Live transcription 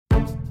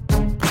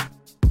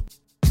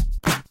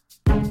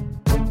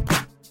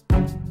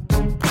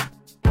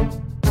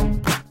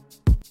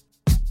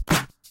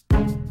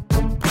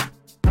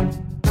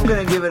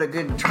going to give it a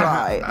good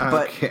try,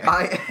 but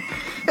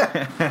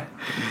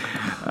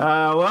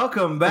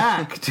welcome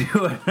back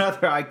to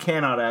another... I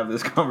cannot have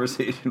this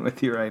conversation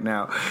with you right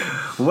now.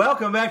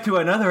 Welcome back to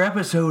another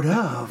episode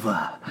of...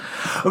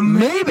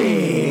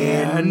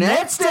 Maybe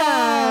Next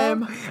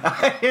Time!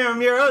 I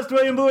am your host,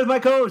 William Boo, with my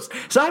co-host,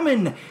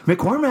 Simon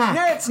McCormack.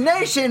 Nets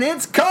Nation,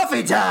 it's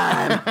coffee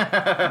time!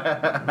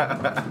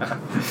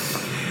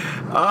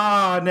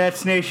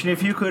 Nets Nation,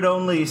 if you could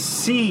only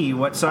see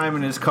what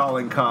Simon is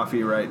calling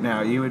coffee right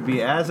now, you would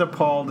be as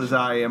appalled as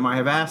I am. I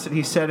have asked that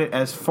he set it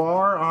as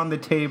far on the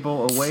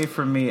table away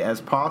from me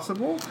as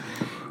possible.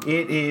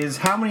 It is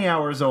how many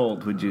hours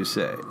old, would you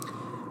say?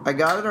 I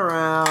got it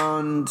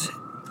around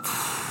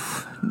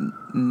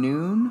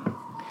noon.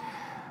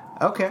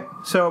 Okay,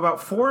 so about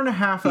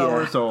 4.5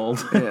 hours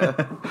old.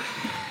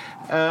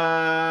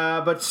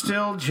 Yeah. But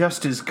still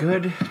just as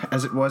good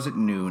as it was at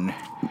noon.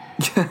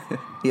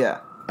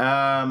 Yeah.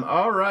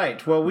 All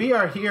right. Well, we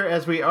are here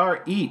as we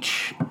are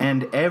each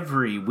and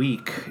every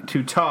week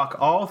to talk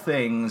all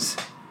things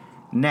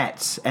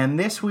Nets. And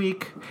this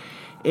week,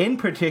 in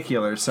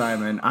particular,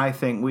 Simon, I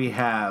think we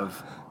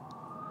have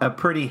a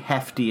pretty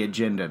hefty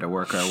agenda to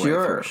work our way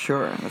through.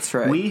 Sure. That's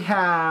right. We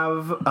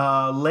have,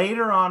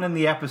 later on in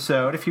the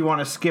episode, if you want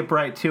to skip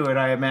right to it,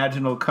 I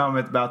imagine it'll come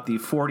at about the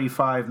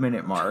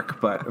 45-minute mark.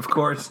 But, of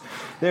course,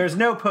 there's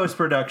no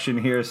post-production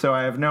here, so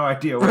I have no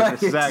idea when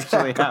this is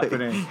actually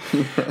happening.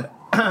 Yeah.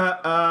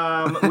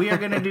 We are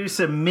going to do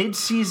some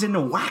mid-season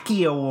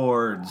wacky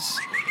awards.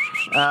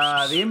 The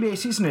NBA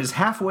season is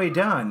halfway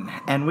done,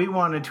 and we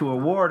wanted to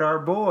award our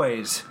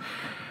boys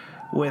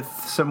with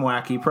some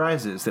wacky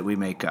prizes that we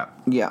make up.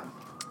 Yeah.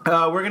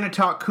 We're going to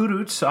talk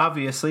Kudus,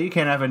 obviously. You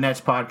can't have a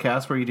Nets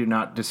podcast where you do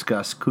not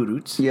discuss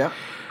Kudus. Yeah.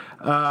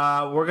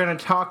 We're going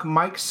to talk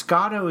Mike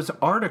Scotto's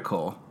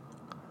article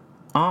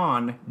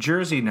on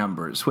jersey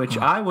numbers, which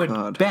I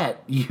would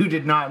bet you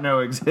did not know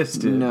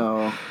existed.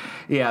 No.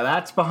 Yeah,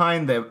 that's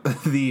behind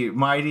the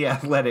Mighty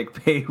Athletic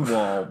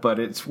paywall, but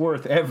it's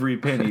worth every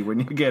penny when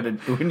you get a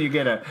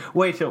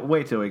wait till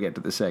we get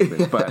to the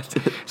segment. But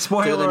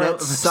spoiler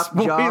alert,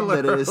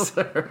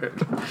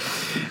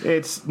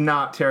 it's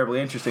not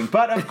terribly interesting.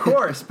 But of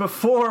course,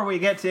 before we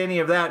get to any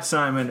of that,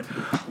 Simon,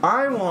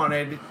 I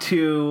wanted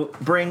to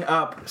bring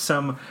up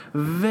some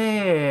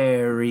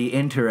very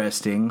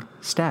interesting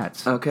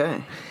stats.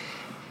 Okay.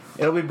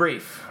 It'll be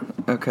brief.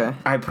 Okay.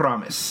 I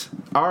promise.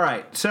 All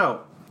right,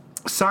 so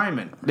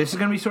Simon, this is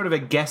going to be sort of a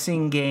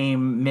guessing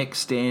game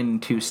mixed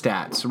into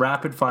stats.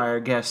 Rapid fire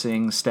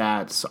guessing,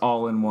 stats,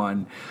 all in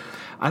one.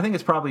 I think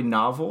it's probably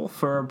novel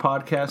for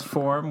podcast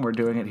form. We're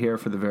doing it here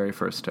for the very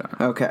first time.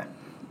 Okay.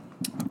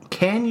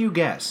 Can you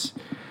guess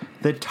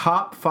the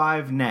top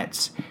 5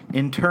 Nets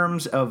in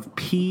terms of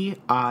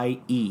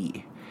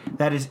PIE?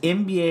 That is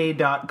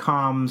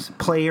NBA.com's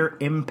player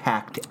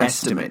impact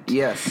estimate.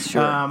 Yes,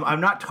 sure. I'm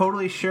not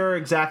totally sure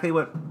exactly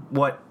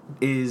what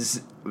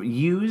is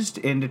used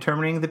in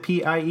determining the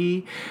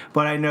PIE,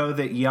 but I know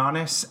that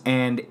Giannis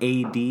and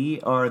AD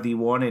are the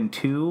 1 and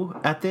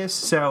 2 at this,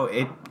 so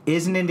it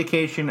is an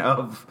indication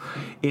of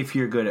if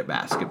you're good at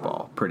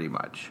basketball, pretty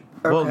much.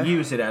 Okay. We'll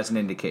use it as an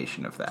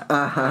indication of that.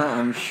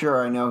 I'm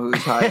sure I know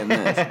who's high in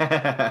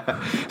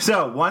this.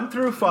 So, 1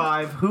 through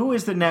 5, who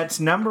is the Nets'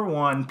 number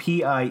 1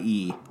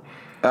 PIE?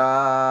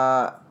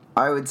 I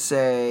would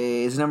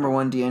say, is number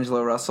 1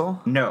 D'Angelo Russell?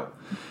 No.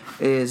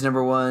 Is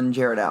number 1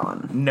 Jared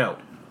Allen? No.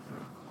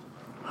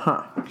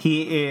 Huh.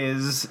 He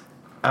is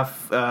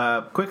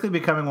quickly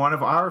becoming one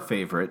of our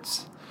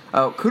favorites.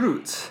 Oh,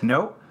 Kudus.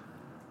 Nope.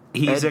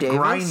 He's Ed a Davis?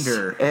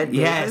 grinder. Ed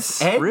Yes,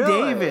 Davis? Ed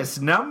Really? Davis,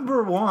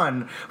 number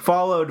 1,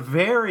 followed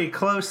very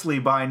closely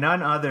by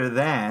none other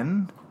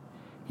than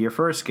your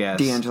first guess,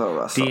 D'Angelo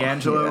Russell.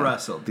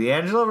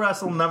 D'Angelo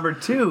Russell, number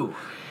 2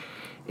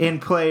 in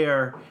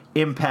player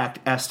impact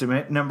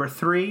estimate. Number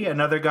 3,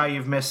 another guy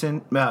you've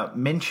mentioned.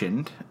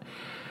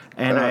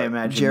 And I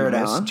imagine Jared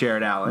Allen.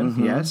 Jared Allen,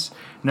 Mm-hmm. yes.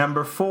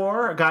 Number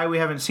 4, a guy we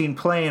haven't seen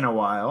play in a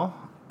while.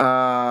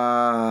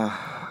 Rondé?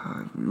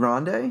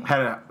 Had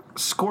a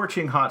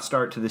scorching hot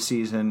start to the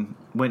season.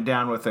 Went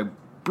down with a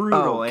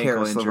brutal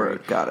ankle Karis injury.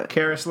 LeVert, got it.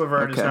 Karis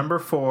LeVert is number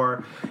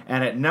 4.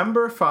 And at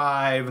number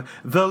 5,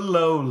 the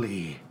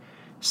lowly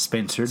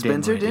Spencer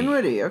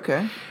Dinwiddie,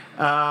 okay.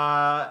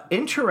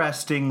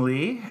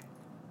 Interestingly,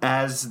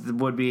 as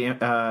would be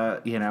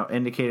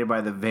indicated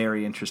by the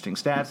very interesting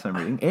stats I'm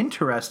reading,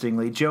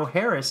 interestingly, Joe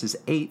Harris is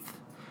 8th.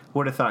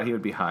 Would have thought he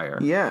would be higher.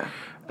 Yeah.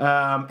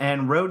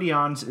 And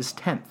Rodion's is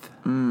 10th.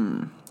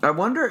 I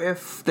wonder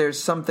if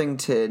there's something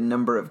to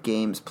number of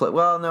games played.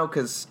 Well, no,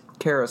 because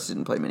Karis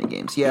didn't play many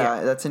games.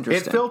 Yeah, that's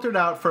interesting. It filtered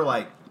out for,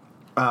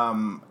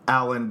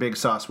 Allen Big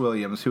Sauce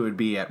Williams, who would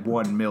be at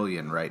 1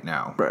 million right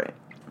now. Right.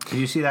 Did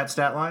you see that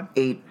stat line?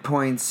 8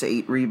 points,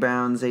 8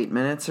 rebounds, 8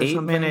 minutes or 8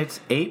 something? 8 minutes,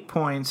 8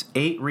 points,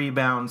 8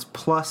 rebounds,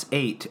 plus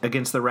 8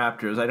 against the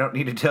Raptors. I don't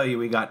need to tell you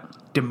we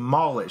got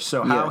demolished.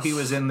 So how Yes. he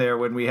was in there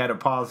when we had a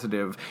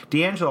positive.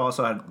 D'Angelo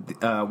also had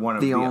one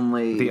of the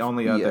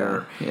only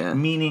other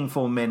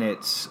meaningful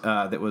minutes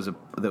that was a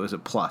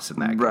plus in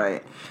that game.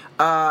 Right.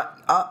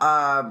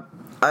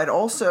 I'd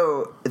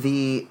also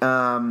the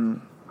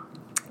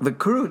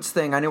Kurucs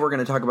thing. I know we're going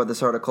to talk about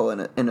this article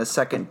in a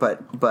second,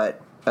 but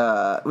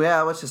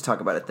let's just talk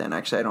about it then.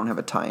 Actually, I don't have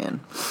a tie-in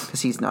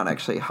because he's not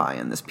actually high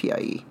in this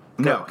PIE.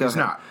 Go he's ahead.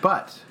 Not.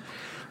 But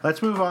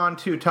let's move on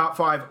to top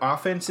 5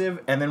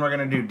 offensive, and then we're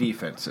going to do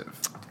defensive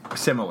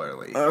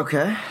similarly.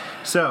 Okay.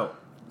 So,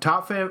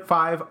 top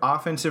 5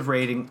 offensive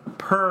rating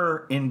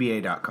per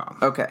NBA.com.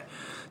 Okay.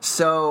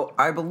 So,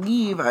 I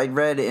believe I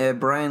read a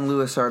Brian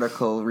Lewis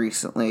article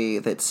recently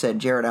that said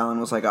Jared Allen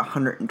was like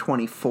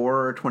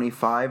 124 or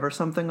 25 or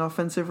something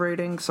offensive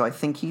rating, so I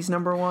think he's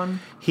number 1.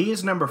 He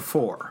is number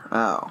 4.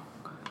 Oh.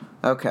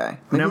 Okay.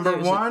 Maybe number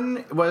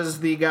 1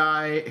 was the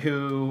guy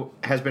who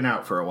has been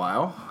out for a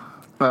while.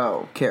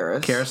 Oh,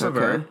 Karis. Karis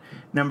LeVert.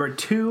 Number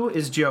 2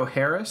 is Joe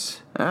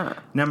Harris.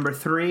 Number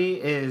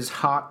 3 is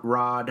Hot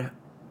Rod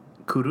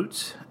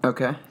Kurucs.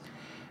 Okay.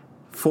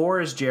 4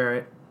 is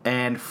Jarrett.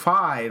 And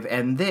 5,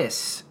 and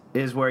this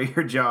is where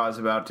your jaw is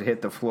about to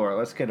hit the floor.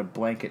 Let's get a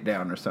blanket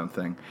down or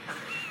something.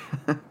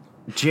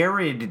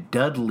 Jared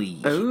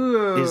Dudley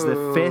is the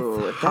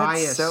 5th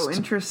highest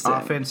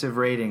offensive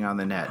rating on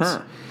the Nets.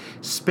 Huh.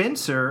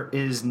 Spencer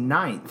is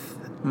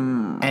 9th.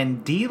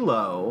 And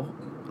D'Lo,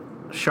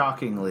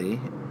 shockingly,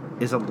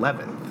 is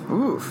 11th.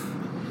 Oof.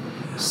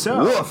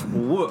 So,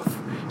 woof.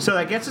 So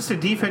that gets us to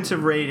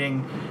defensive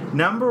rating.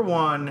 Number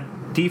 1...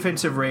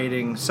 defensive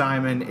rating,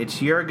 Simon.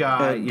 It's your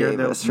guy. You're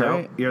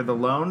the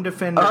lone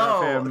defender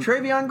of him.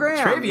 Treveon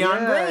Graham.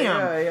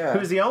 Graham,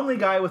 who's the only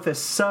guy with a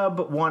sub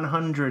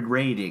 100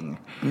 rating.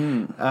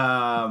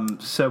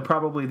 So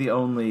probably the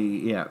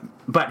only,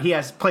 But he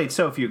has played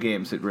so few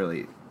games it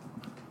really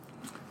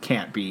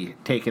can't be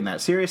taken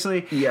that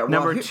seriously. Yeah,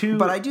 number 2.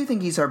 But I do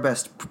think he's our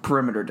best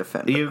perimeter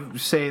defender. You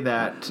say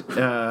that,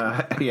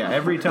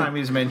 every time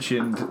he's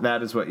mentioned,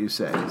 that is what you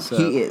say. So.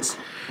 He is.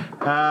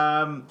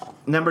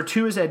 Number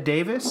 2 is Ed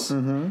Davis.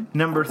 Mm-hmm.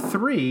 Number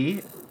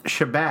 3,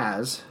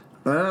 Shabazz.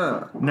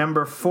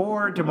 Number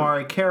 4,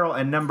 Damari Carroll.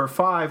 And number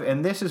 5,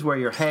 and this is where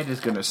your head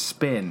is going to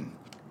spin.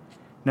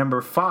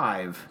 Number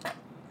 5,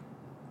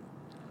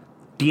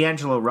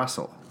 D'Angelo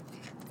Russell.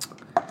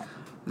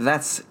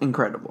 That's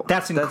incredible.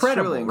 That's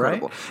incredible, really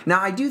incredible. Right?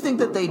 Now, I do think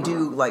that they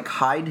do,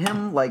 hide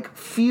him.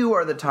 Few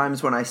are the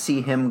times when I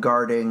see him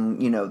guarding,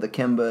 the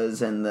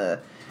Kimbas and the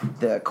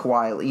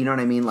Kawhi. You know what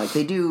I mean?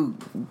 They do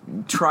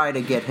try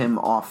to get him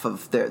off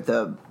of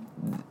the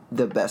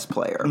best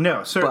player.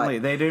 No, certainly.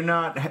 They do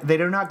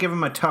not give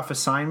him a tough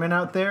assignment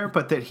out there,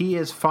 but that he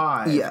is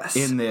 5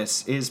 in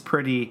this is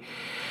pretty...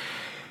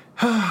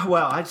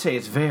 well, I'd say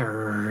it's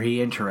very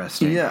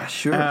interesting. Yeah,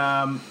 sure.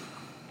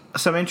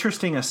 Some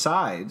interesting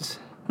asides.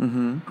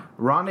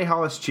 Rondae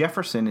Hollis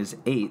Jefferson is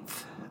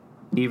 8th,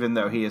 even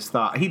though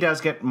he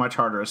does get much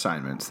harder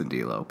assignments than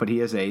D'Lo, but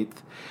he is 8th.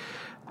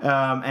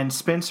 And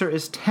Spencer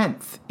is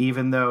 10th,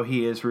 even though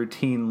he is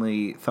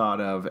routinely thought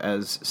of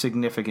as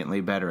significantly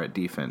better at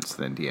defense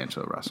than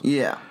D'Angelo Russell.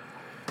 Yeah.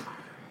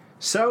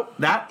 So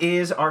that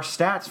is our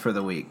stats for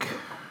the week.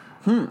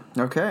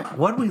 Okay.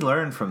 What did we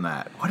learn from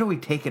that? What are we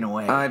taking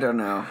away? I don't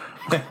know.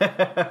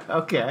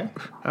 Okay.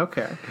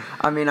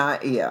 I mean,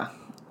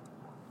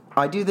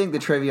 I do think the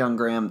Treveon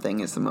Graham thing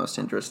is the most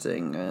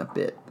interesting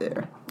bit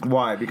there.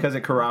 Why? Because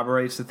it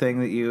corroborates the thing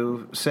that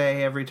you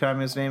say every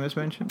time his name is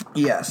mentioned?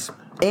 Yes.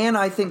 And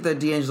I think that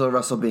D'Angelo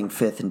Russell being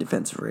 5th in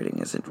defensive rating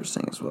is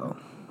interesting as well.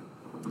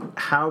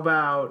 How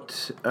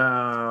about,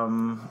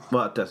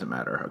 well, it doesn't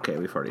matter. Okay,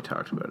 we've already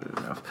talked about it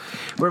enough.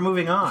 We're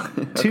moving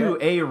on to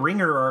a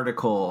Ringer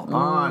article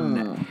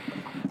on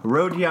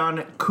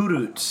Rodion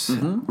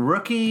Kurucs,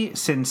 rookie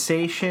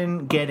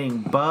sensation,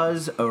 getting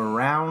buzz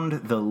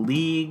around the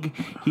league.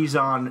 He's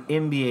on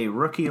NBA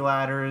rookie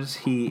ladders.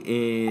 He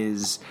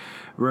is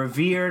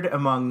revered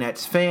among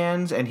Nets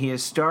fans, and he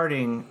is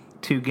starting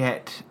to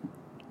get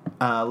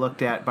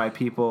looked at by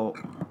people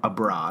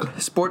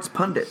abroad. Sports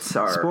pundits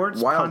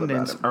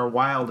are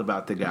wild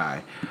about the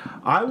guy.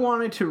 I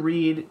wanted to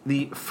read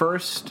the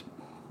first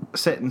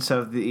sentence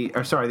of the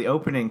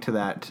opening to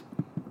that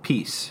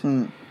piece.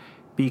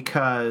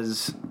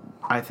 Because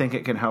I think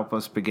it can help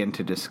us begin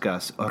to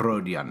discuss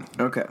Rodion.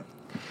 Okay.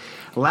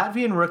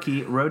 Latvian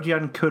rookie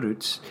Rodion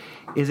Kurucs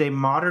is a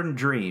modern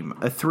dream,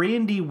 a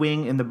 3-and-D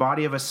wing in the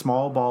body of a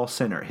small ball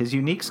center. His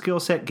unique skill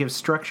set gives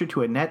structure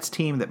to a Nets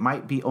team that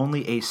might be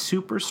only a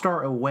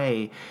superstar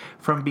away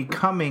from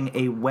becoming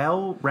a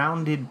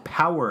well-rounded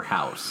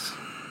powerhouse.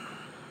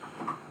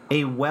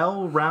 A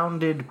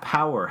well-rounded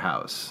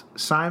powerhouse.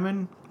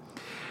 Simon,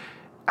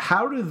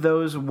 how do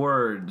those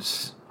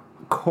words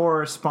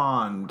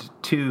correspond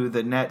to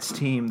the Nets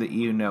team that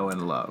you know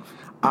and love?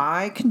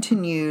 I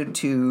continue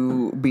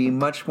to be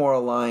much more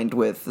aligned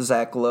with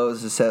Zach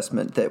Lowe's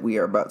assessment that we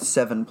are about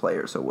 7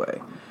 players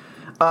away.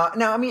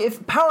 Now, I mean,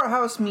 if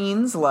powerhouse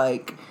means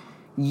like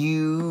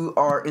you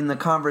are in the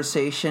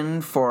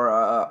conversation for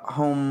a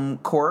home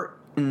court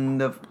in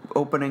the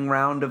opening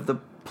round of the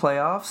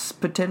playoffs,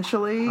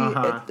 potentially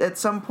at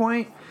some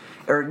point,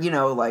 or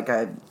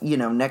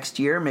next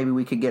year maybe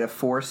we could get a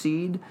 4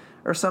 seed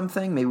or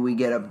something. Maybe we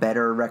get a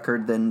better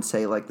record than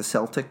say like the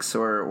Celtics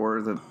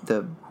or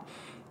the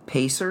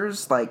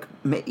Pacers. Like,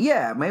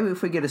 maybe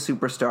if we get a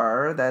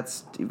superstar,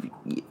 that's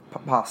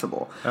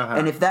possible.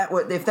 And if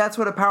that's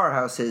what a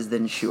powerhouse is,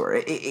 then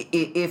sure.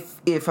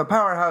 If a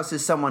powerhouse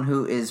is someone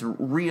who is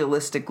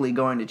realistically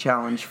going to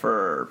challenge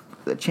for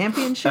the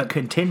championship, a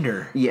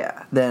contender,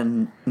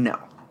 then no.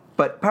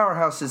 But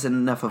powerhouse is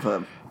enough of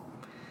a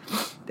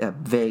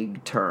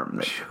vague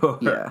term.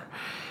 Sure.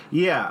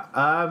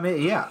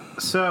 Yeah.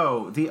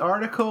 So the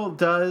article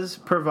does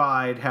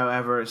provide,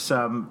 however,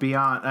 some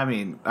beyond. I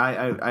mean,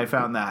 I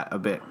found that a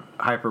bit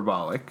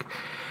hyperbolic,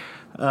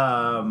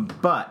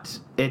 but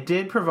it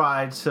did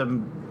provide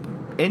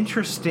some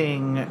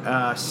interesting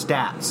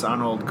stats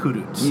on old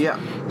Kurucs. Yeah.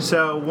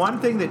 So one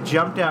thing that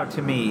jumped out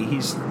to me,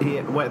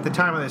 at the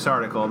time of this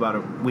article, about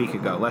a week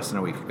ago, less than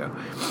a week ago,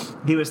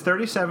 he was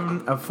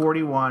 37 of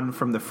 41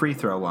 from the free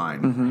throw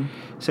line. Mm-hmm.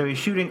 So he's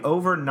shooting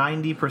over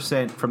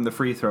 90% from the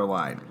free throw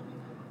line.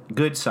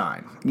 Good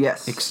sign.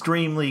 Yes.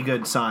 Extremely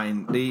good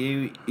sign.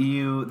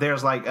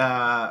 There's like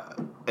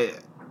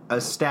a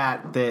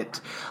stat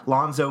that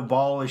Lonzo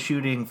Ball is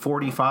shooting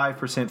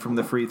 45% from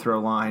the free throw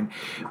line,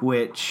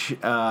 which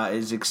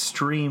is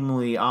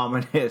extremely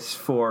ominous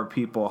for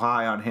people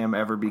high on him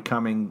ever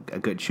becoming a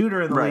good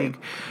shooter in the league.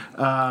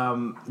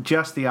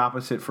 Just the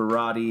opposite for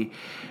Roddy.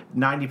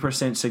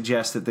 90%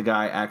 suggests that the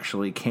guy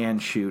actually can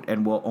shoot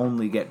and will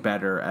only get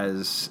better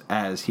as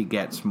he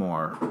gets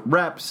more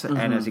reps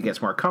and as he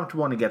gets more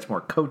comfortable and he gets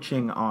more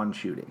coaching on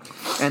shooting.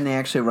 And they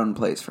actually run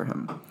plays for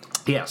him.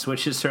 Yes,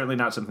 which is certainly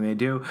not something they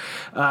do.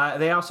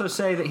 They also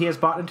say that he has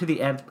bought into the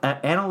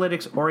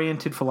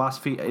analytics-oriented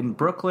philosophy in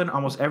Brooklyn.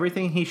 Almost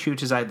everything he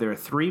shoots is either a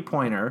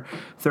three-pointer,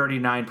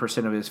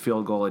 39% of his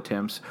field goal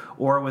attempts,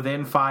 or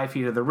within 5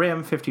 feet of the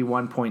rim,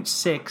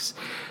 51.6%.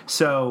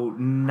 So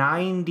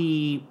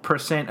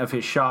 90% of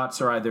his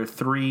shots are either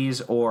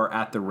threes or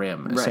at the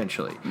rim,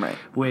 essentially. Right.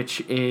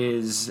 Which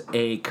is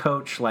a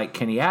coach like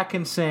Kenny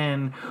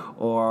Atkinson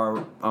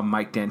or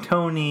Mike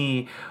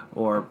D'Antoni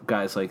or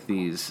guys like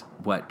these.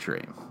 Wet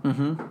dream.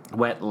 Mm-hmm.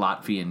 Wet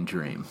Latvian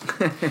dream.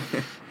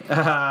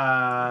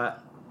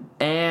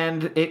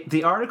 And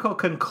the article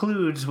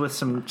concludes with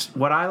some,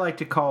 what I like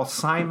to call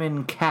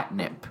Simon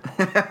catnip.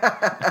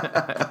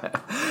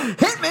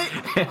 Hit me!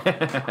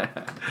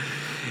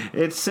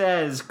 It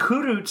says,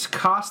 Kurucs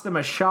cost them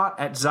a shot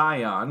at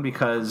Zion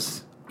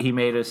because he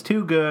made us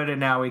too good and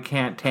now we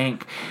can't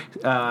tank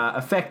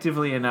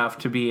effectively enough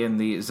to be in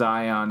the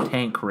Zion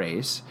tank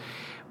race.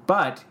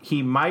 But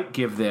he might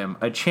give them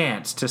a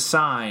chance to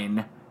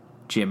sign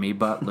Jimmy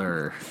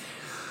Butler.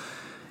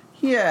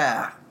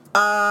 Yeah.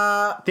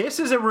 This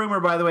is a rumor,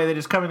 by the way, that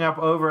is coming up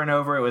over and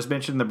over. It was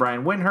mentioned in the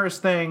Brian Windhurst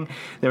thing.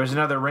 There was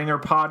another Ringer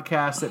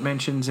podcast that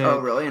mentions it. Oh,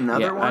 really?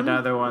 Another one?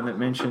 Another one that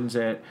mentions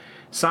it.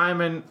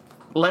 Simon,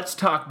 let's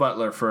talk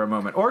Butler for a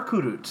moment. Or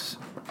Kurucs.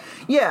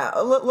 Yeah,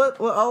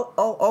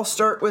 I'll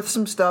start with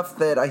some stuff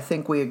that I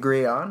think we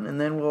agree on,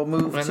 and then we'll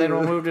move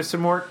to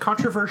some more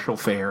controversial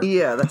fare.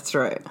 Yeah, that's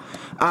right.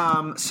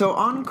 So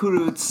on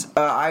Kurucs,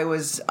 I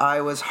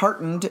was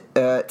heartened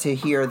to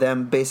hear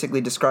them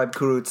basically describe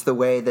Kurucs the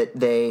way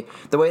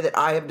that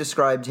I have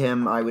described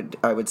him. I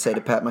would say,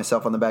 to pat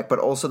myself on the back, but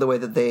also the way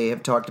that they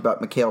have talked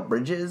about Mikal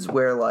Bridges,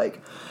 where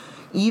like,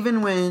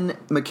 even when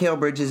Mikal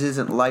Bridges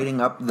isn't lighting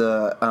up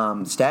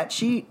the stat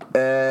sheet,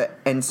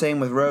 and same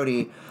with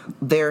Rhodey,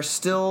 they're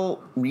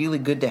still really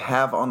good to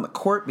have on the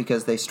court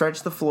because they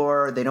stretch the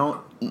floor, they don't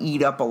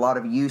eat up a lot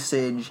of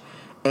usage,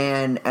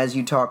 and as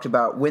you talked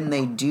about, when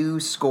they do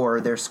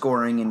score, they're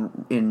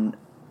scoring in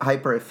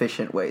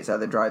hyper-efficient ways,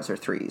 either drives or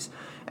threes.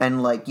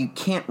 And like, you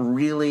can't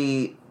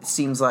really,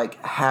 seems like,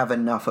 have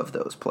enough of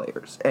those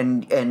players.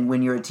 And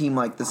when you're a team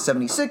like the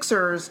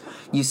 76ers,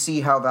 you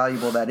see how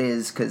valuable that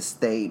is because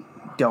they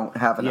don't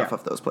have enough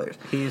of those players.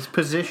 He's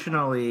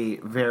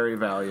positionally very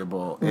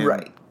valuable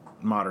in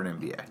modern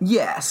NBA.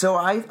 Yeah, so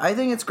I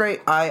think it's great.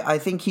 I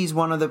think he's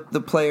one of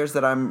the players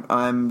that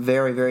I'm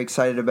very, very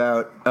excited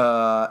about.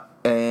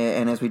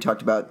 And as we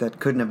talked about, that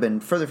couldn't have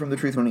been further from the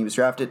truth when he was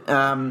drafted.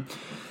 On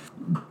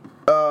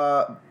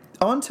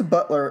to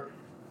Butler.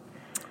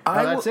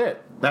 That's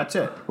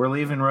it. We're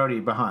leaving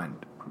Rhodey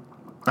behind.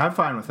 I'm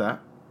fine with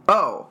that.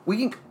 Oh, we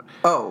can...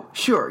 Oh,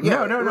 sure.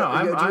 Yeah.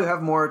 No. Do you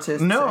have more to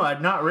say? No,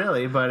 not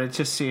really, but it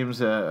just seems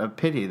a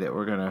pity that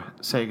we're going to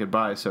say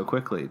goodbye so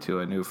quickly to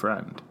a new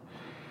friend.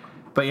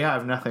 But yeah, I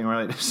have nothing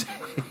really to say.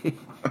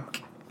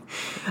 Okay.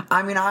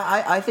 I mean,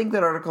 I think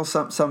that article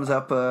sums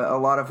up a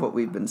lot of what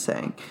we've been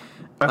saying.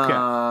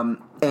 Okay.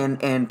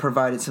 And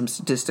provided some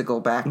statistical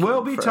backing.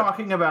 We'll be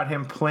talking about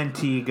him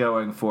plenty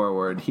going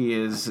forward. He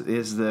is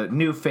the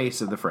new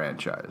face of the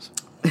franchise.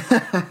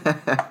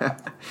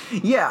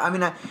 Yeah, I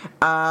mean,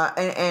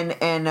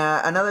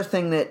 another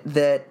thing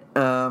that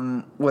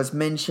was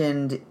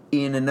mentioned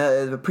in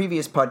the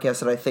previous podcast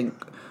that I think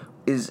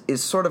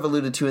is sort of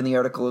alluded to in the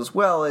article as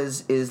well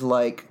is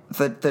like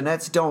the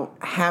Nets don't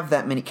have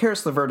that many.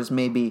 Karis LeVert is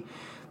maybe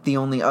the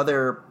only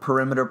other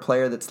perimeter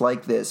player that's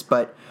like this,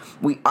 but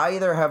we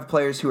either have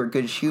players who are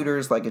good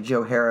shooters like a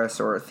Joe Harris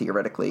or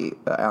theoretically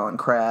Alan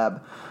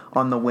Crabb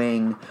on the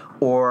wing,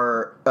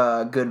 or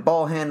good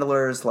ball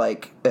handlers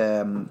like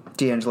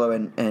D'Angelo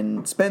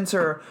and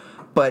Spencer,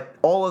 but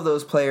all of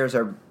those players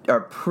are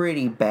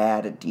pretty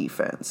bad at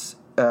defense,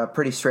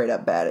 pretty straight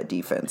up bad at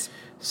defense.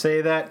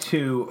 Say that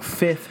to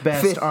fifth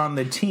best on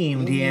the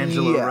team,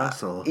 D'Angelo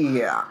Russell.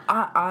 Yeah,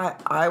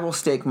 I will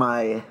stake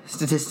my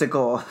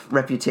statistical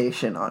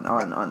reputation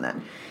on that.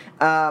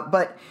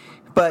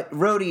 But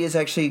Rhodey is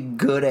actually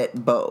good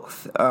at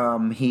both.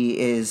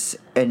 He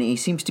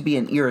seems to be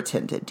an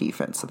irritant at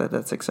defense, so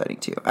that's exciting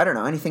too. I don't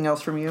know. Anything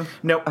else from you?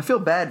 Nope. I feel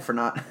bad for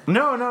not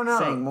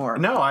saying more.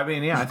 No, I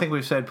mean, I think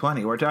we've said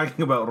plenty. We're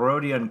talking about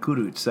Rodion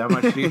Kuruc.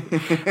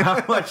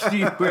 How much do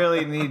you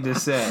really need to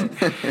say?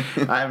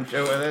 I'm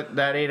sure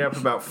that ate up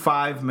about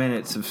 5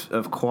 minutes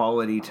of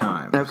quality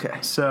time. Okay.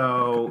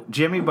 So,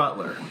 Jimmy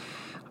Butler.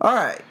 All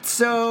right.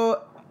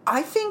 So,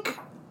 I think...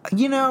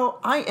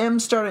 I am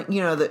starting.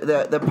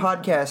 The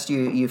podcast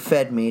you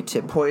fed me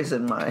to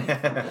poison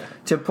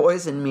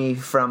me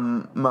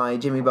from my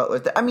Jimmy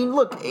Butler. I mean,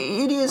 look,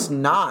 it is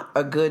not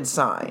a good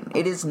sign.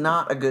 It is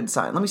not a good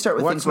sign. Let me start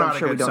with things I'm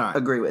sure we don't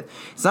agree with.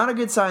 It's not a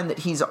good sign that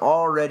he's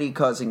already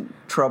causing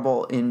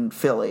trouble in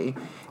Philly.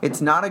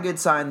 It's not a good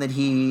sign that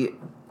he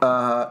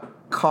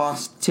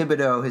cost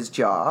Thibodeau his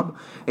job.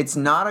 It's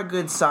not a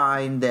good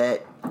sign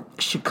that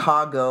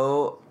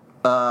Chicago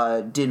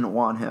didn't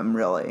want him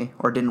really,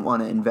 or didn't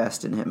want to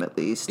invest in him at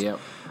least. Yep.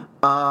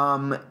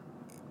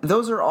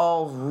 Those are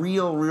all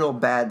real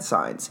bad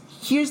signs.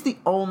 Here's the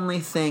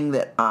only thing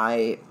that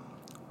I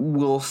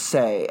will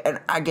say, and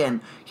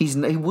again, he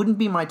wouldn't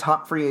be my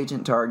top free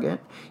agent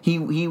target. He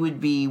would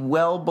be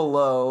well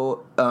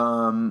below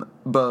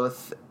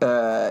both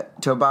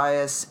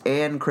Tobias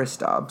and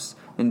Kristaps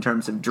in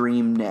terms of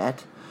dream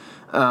net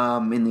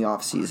in the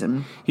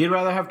offseason. You'd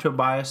rather have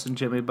Tobias than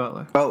Jimmy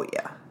Butler? Oh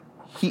yeah.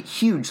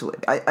 Hugely.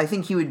 I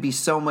think he would be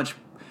so much...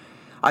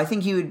 I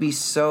think he would be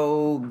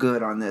so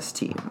good on this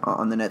team,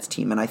 on the Nets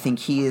team, and I think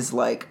he is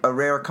like a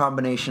rare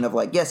combination of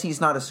like, yes, he's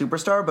not a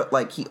superstar, but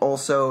like he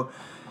also...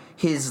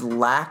 His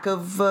lack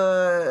of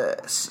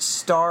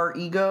star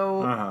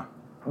ego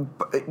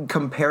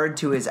compared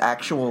to his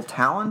actual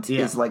talent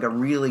is like a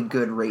really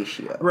good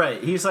ratio.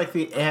 Right. He's like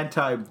the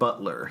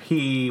anti-Butler.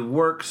 He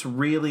works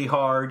really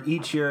hard.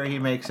 Each year he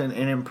makes an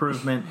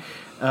improvement.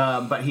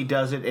 But he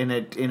does it in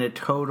a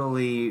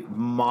totally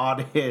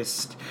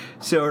modest,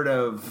 sort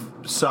of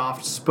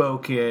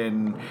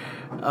soft-spoken,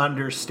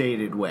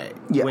 understated way,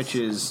 which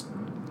is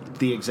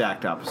the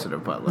exact opposite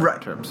of Butler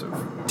in terms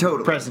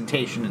of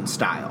presentation and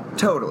style.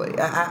 Totally,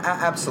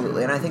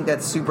 absolutely, and I think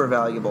that's super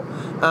valuable.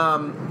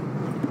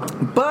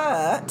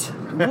 But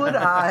would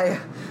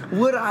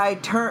I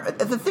turn?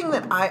 The thing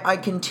that I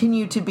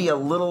continue to be a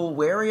little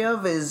wary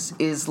of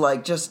is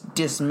like just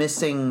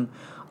dismissing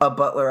a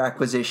Butler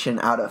acquisition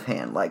out of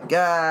hand, like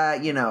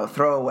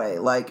throw away.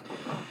 Like,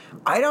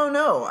 I don't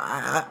know.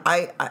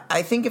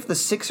 I think if the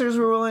Sixers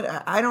were willing,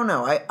 I don't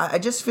know. I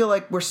just feel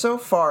like we're so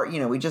far.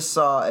 We just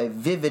saw a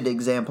vivid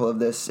example of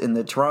this in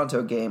the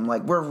Toronto game.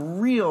 Like, we're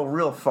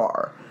real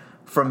far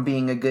from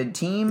being a good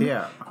team.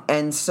 Yeah.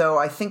 And so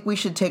I think we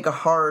should take a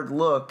hard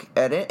look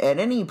at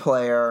any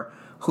player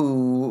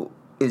who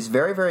is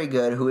very, very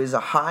good, who is a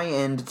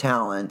high-end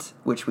talent,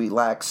 which we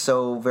lack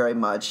so very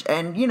much,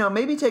 and,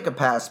 maybe take a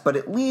pass, but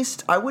at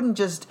least I wouldn't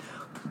just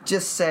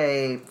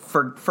say,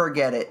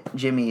 forget it,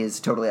 Jimmy is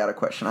totally out of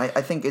question. I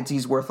think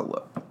he's worth a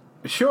look.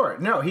 Sure.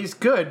 No, he's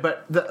good,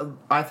 but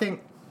I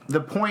think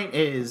the point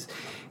is,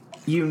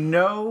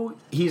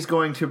 he's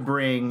going to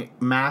bring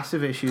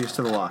massive issues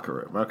to the locker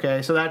room,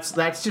 okay? So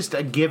that's just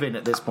a given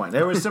at this point.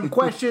 There was some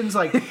questions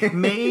like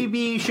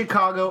maybe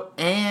Chicago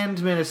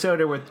and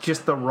Minnesota were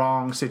just the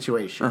wrong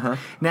situation.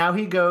 Now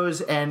he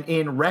goes, and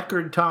in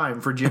record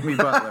time for Jimmy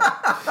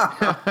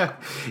Butler,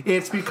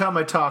 it's become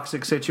a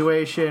toxic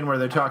situation where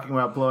they're talking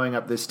about blowing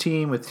up this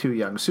team with two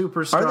young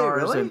superstars. Are they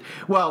really? And,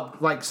 well,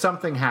 like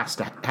something has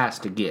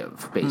to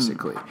give,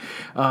 basically.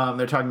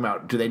 They're talking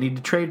about, do they need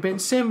to trade Ben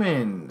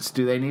Simmons?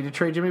 Do they need to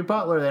trade Jimmy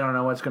Butler? They don't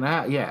know what's going to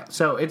happen. Yeah,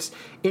 so it's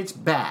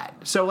bad.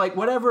 So like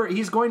whatever,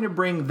 he's going to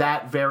bring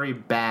that very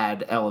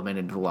bad element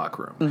into the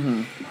locker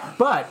room.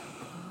 But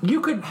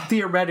you could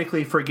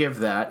theoretically forgive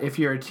that if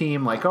you're a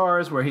team like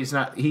ours where he's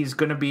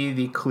going to be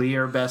the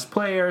clear best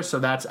player, so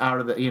that's out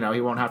of the, he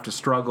won't have to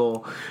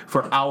struggle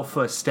for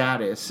alpha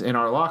status in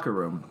our locker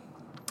room.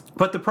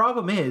 But the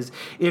problem is,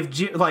 if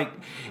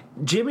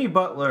Jimmy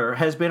Butler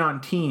has been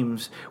on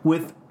teams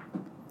with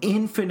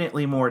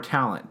infinitely more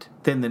talent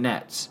than the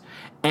Nets.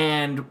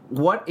 And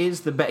what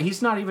is the best?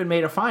 He's not even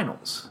made a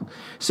finals.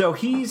 So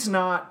he's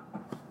not,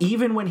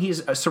 even when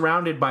he's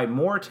surrounded by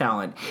more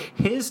talent,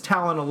 his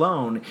talent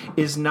alone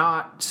is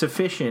not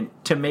sufficient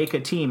to make a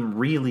team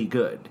really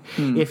good.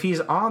 If he's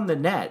on the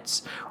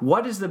Nets,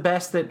 what is the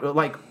best that,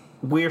 like,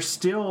 we're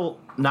still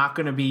not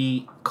going to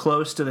be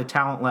close to the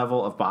talent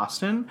level of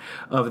Boston,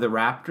 of the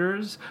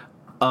Raptors,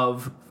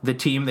 of the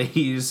team that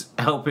he's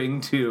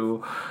helping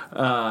to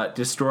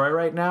destroy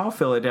right now,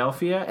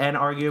 Philadelphia, and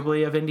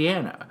arguably of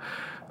Indiana.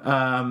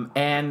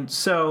 And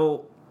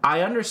so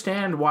I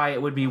understand why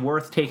it would be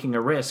worth taking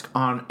a risk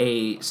on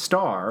a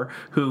star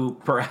who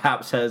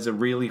perhaps has a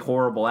really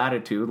horrible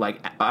attitude.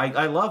 Like,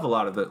 I love a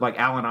lot of like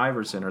Allen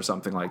Iverson or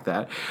something like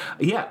that.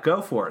 Yeah,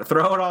 go for it.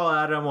 Throw it all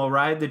at him. We'll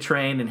ride the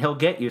train and he'll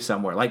get you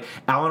somewhere. Like,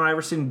 Allen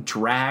Iverson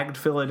dragged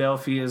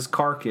Philadelphia's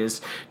carcass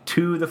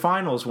to the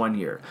finals one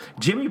year.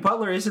 Jimmy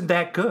Butler isn't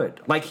that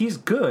good. Like, he's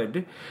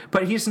good,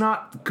 but he's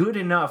not good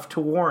enough to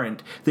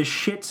warrant the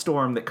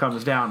shitstorm that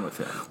comes down with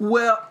him.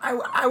 Well,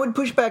 I would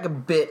push back a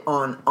bit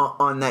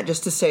on that,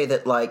 just to say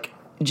that, like,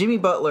 Jimmy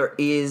Butler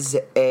is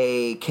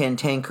a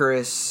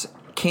cantankerous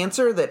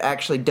cancer that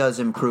actually does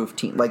improve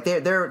team. Like,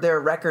 their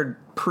record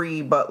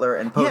pre-Butler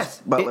and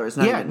post-Butler is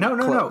not even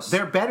close. No.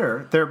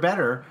 They're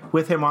better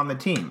with him on the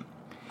team.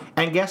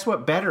 And guess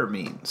what better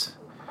means?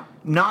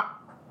 Not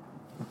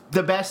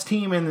the best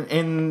team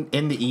in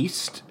the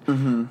East.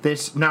 Mm-hmm.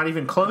 This not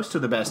even close to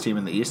the best team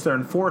in the East. They're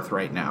in fourth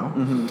right now.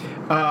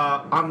 Mm-hmm.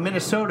 On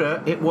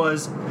Minnesota, it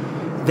was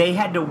they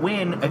had to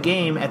win a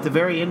game at the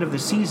very end of the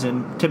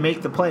season to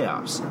make the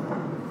playoffs.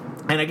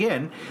 And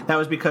again, that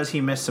was because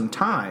he missed some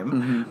time.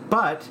 Mm-hmm.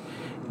 But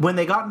when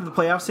they got into the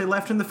playoffs, they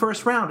left in the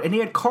first round. And he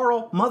had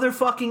Karl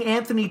motherfucking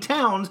Anthony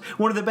Towns,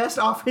 one of the best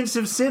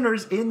offensive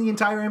centers in the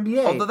entire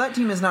NBA. Although that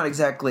team is not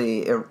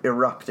exactly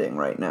erupting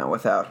right now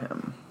without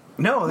him.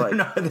 No, they're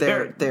like,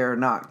 not. They're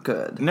not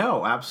good.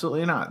 No,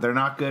 absolutely not. They're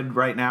not good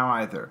right now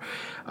either.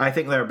 I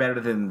think they're better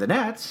than the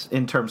Nets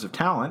in terms of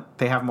talent.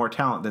 They have more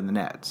talent than the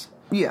Nets.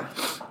 Yeah.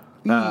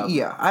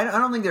 Yeah. I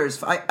don't think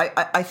there's...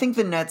 I think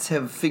the Nets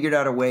have figured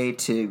out a way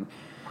to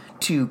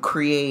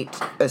create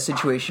a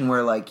situation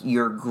where, like,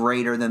 you're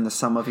greater than the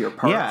sum of your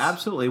parts. Yeah,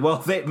 absolutely.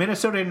 Well,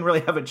 Minnesota didn't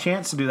really have a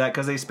chance to do that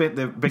because they spent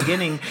the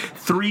beginning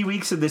 3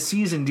 weeks of the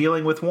season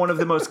dealing with one of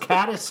the most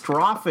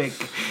catastrophic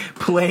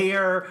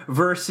player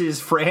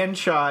versus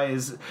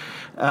franchise,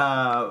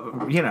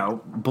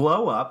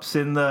 blow-ups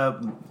in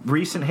the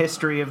recent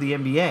history of the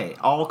NBA,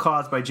 all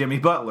caused by Jimmy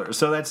Butler.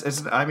 So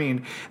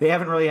they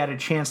haven't really had a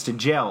chance to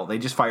gel. They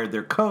just fired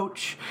their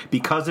coach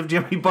because of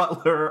Jimmy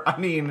Butler. I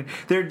mean,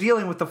 they're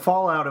dealing with the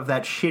fallout of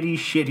that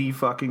shitty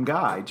fucking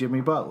guy,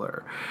 Jimmy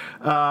Butler.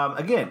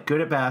 Again,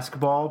 good at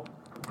basketball,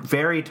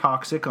 very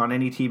toxic on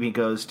any team he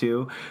goes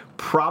to,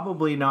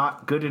 probably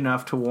not good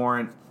enough to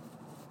warrant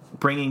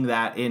bringing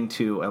that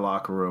into a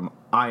locker room,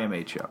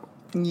 IMHO.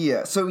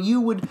 Yeah, so you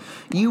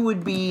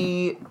would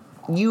be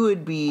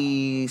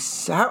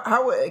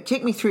how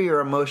take me through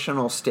your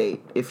emotional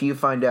state if you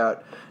find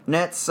out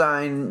Nets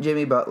sign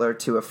Jimmy Butler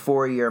to a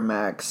 4-year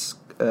max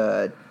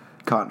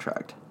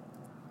contract.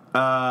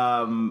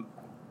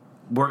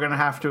 We're going to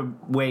have to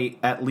wait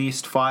at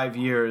least 5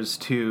 years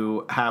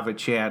to have a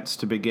chance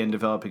to begin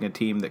developing a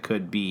team that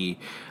could be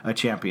a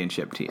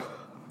championship team.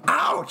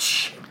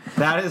 Ouch!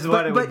 That is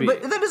what it would be.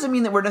 But that doesn't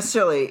mean that we're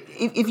necessarily...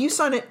 If you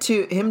sign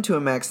him to a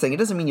max thing, it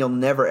doesn't mean you'll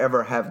never,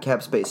 ever have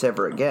cap space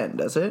ever again,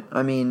 does it?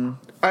 I mean,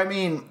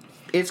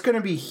 it's going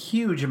to be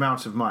huge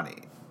amounts of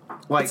money.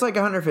 It's like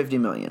 $150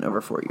 million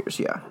over 4 years,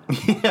 yeah.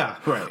 Yeah,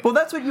 right. Well,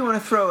 that's what you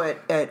want to throw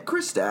at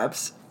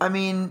Kristaps. I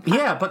mean...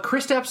 Yeah, but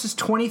Kristaps is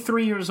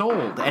 23 years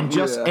old and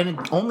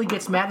and only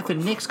gets mad at the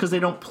Knicks because they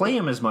don't play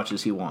him as much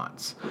as he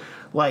wants.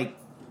 Like...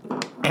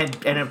 And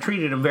have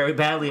treated him very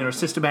badly and are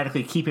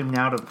systematically keeping him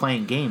out of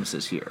playing games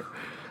this year.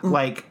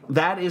 Like,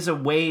 that is a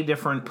way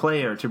different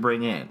player to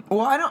bring in.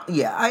 Well, I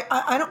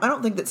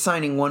don't think that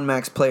signing one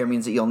max player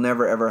means that you'll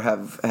never ever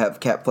have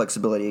cap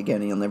flexibility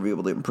again, and you'll never be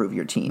able to improve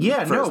your team.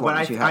 Yeah, no, but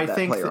I think team.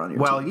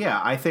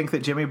 I think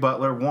that Jimmy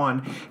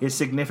Butler is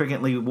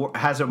significantly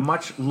has a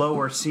much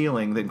lower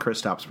ceiling than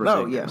Kristaps Porzingis.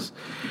 Oh yeah,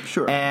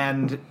 sure,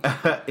 and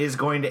is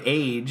going to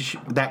age.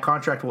 That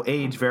contract will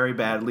age very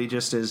badly,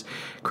 just as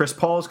Chris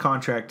Paul's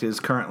contract is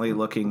currently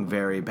looking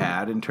very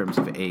bad in terms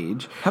of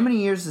age. How many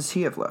years does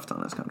he have left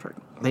on his contract?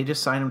 They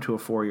just signed him to a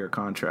 4-year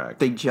contract.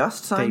 They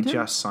just signed him? They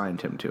just signed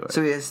him to it.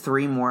 So he has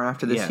 3 more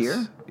after this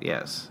year?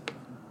 Yes.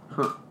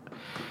 Huh.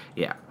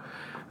 Yeah.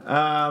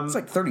 It's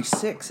like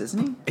 36,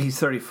 isn't he? He's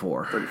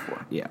 34.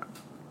 34. Yeah.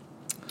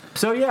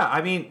 So, yeah,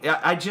 I mean,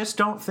 I just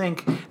don't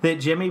think that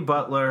Jimmy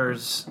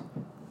Butler's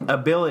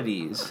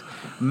abilities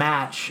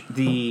match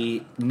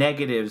the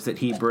negatives that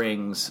he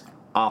brings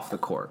off the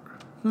court.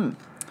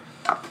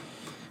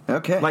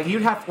 Okay. Like,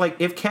 you'd have,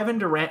 like, if Kevin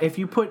Durant, if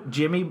you put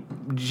Jimmy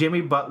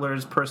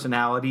Butler's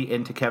personality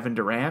into Kevin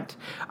Durant,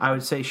 I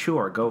would say,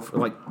 sure, go for,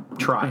 like,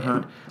 try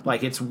it.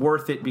 Like, it's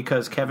worth it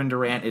because Kevin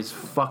Durant is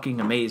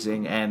fucking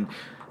amazing and,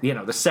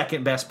 the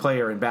second best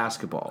player in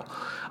basketball.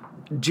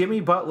 Jimmy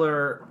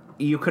Butler,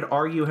 you could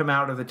argue him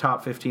out of the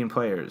top 15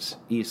 players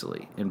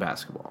easily in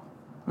basketball.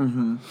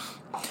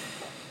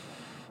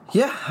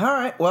 Yeah, all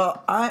right.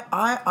 Well,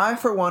 I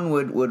for one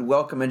would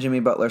welcome a Jimmy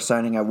Butler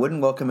signing. I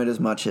wouldn't welcome it as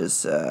much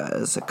as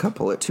a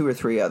couple, 2 or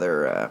 3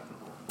 other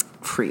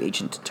free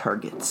agent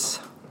targets.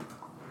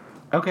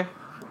 Okay.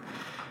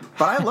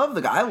 But I love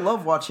the guy. I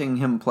love watching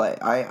him play.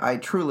 I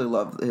truly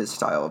love his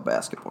style of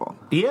basketball.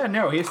 Yeah,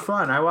 no, he's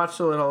fun. I watched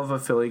a little of a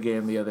Philly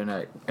game the other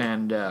night,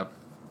 and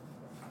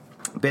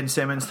Ben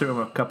Simmons threw him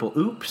a couple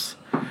oops.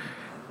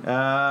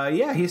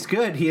 Yeah, he's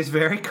good. He is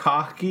very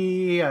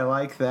cocky. I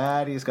like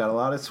that. He's got a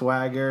lot of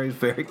swagger. He's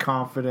very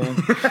confident.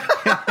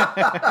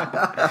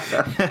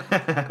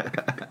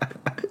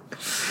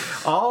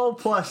 All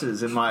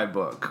pluses in my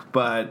book,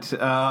 but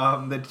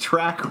the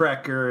track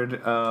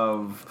record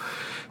of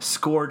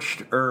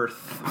scorched earth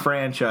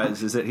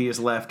franchises that he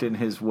has left in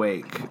his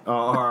wake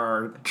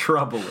are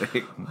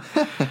troubling.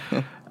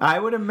 I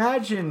would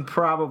imagine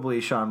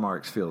probably Sean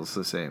Marks feels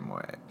the same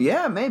way.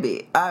 Yeah,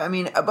 maybe. I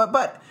mean,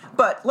 but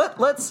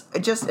let's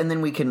just, and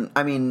then we can.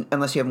 I mean,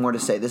 unless you have more to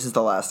say, this is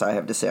the last I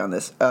have to say on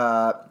this.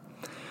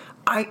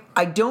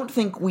 I don't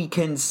think we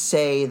can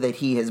say that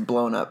he has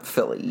blown up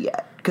Philly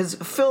yet. Because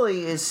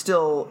Philly is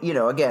still,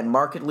 again,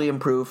 markedly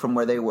improved from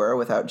where they were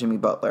without Jimmy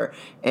Butler.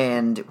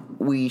 And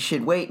we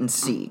should wait and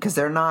see. Because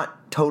they're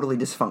not totally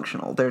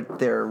dysfunctional.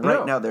 They're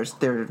right now,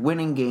 they're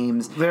winning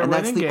games. And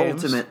that's the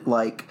ultimate,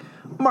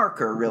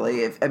 marker,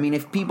 really.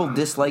 If people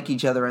dislike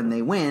each other and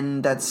they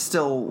win, that's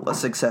still a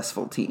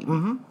successful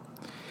team.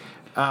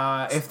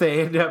 If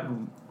they end up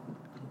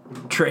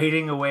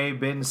trading away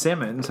Ben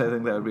Simmons, I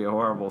think that would be a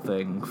horrible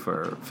thing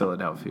for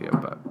Philadelphia.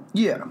 But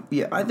yeah,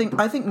 I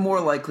think more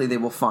likely they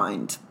will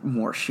find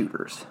more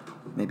shooters.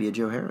 Maybe a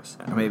Joe Harris.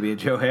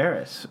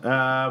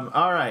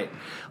 All right,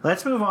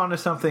 let's move on to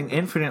something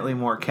infinitely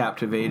more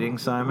captivating,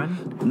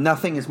 Simon.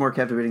 Nothing is more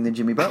captivating than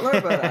Jimmy Butler,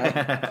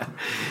 but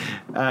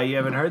you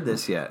haven't heard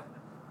this yet.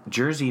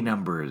 Jersey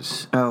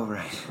numbers. Oh,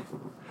 right.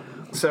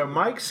 So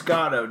Mike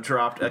Scotto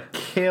dropped a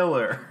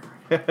killer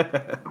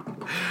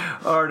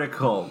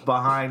article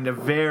behind a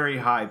very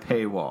high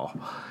paywall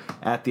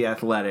at The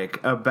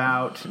Athletic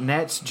about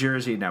Nets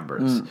jersey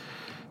numbers.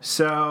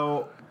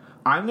 So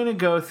I'm going to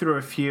go through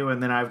a few,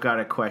 and then I've got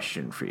a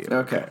question for you.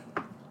 Okay.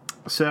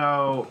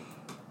 So,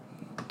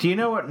 do you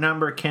know what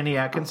number Kenny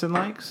Atkinson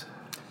likes?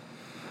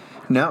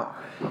 No.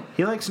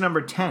 He likes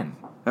number 10.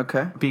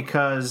 Okay.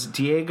 Because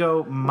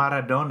Diego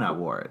Maradona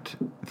wore it.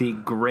 The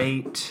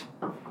great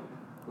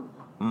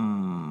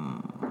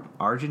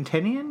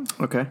Argentinian?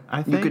 Okay.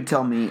 I think. You could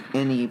tell me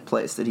any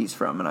place that he's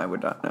from, and I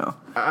would not know.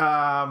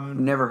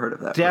 Never heard of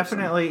that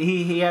Definitely. person.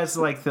 He has,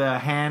 the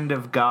hand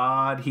of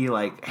God. He,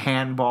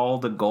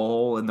 handballed a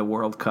goal in the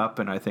World Cup,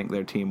 and I think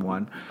their team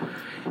won.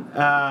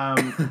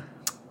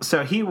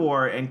 So he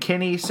wore it, and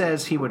Kenny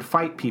says he would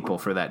fight people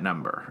for that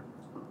number.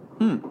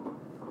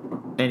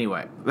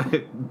 Anyway,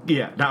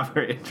 yeah, not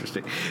very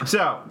interesting.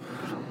 So,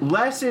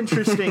 less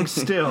interesting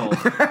still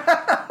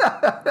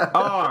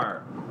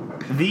are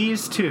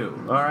these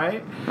two, all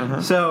right?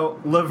 So,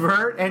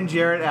 LeVert and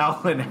Jarrett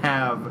Allen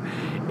have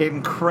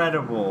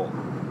incredible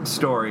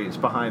stories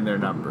behind their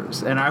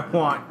numbers, and I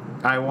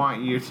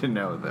want you to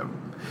know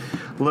them.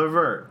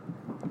 LeVert,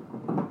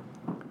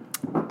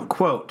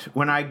 quote,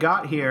 "When I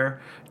got here,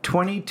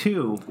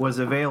 22 was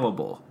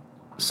available,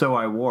 so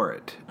I wore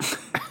it."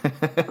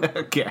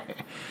 Okay.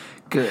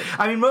 Good.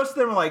 Most of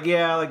them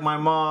are my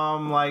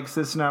mom likes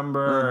this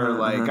number,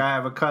 or I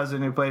have a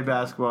cousin who played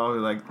basketball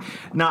who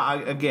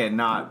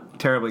not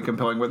terribly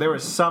compelling, but there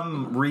was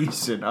some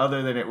reason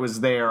other than it was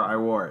there, I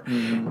wore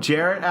it.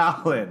 Jarrett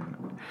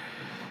Allen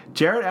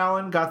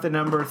got the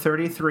number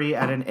 33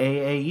 at an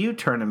AAU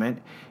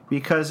tournament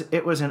because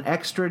it was an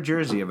extra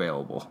jersey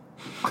available.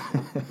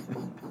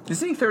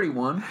 Isn't he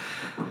 31?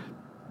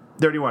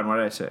 31, what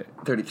did I say?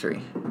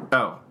 33.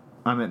 Oh,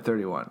 I meant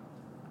 31.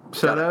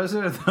 So those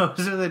are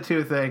the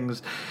two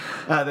things,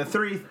 the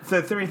three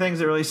things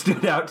that really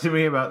stood out to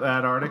me about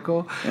that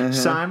article.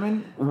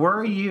 Simon,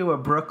 were you a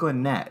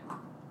Brooklyn Net?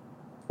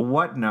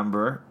 What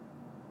number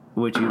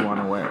would you want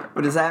to wear?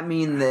 But does that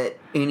mean that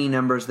any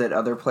numbers that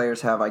other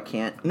players have I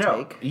can't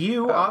take?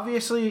 You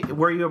obviously,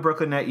 were you a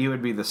Brooklyn Net, you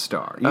would be the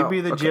star. You'd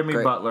be the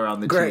Jimmy Butler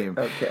on the team.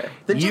 Okay.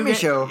 The Jimmy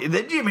Show.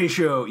 The Jimmy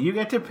Show. You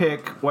get to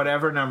pick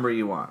whatever number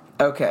you want.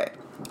 Okay.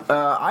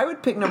 I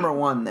would pick number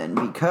 1 then,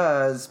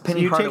 because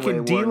Penny Hardaway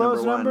wore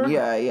D'Lo's number 1.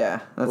 Yeah,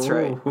 that's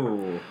right.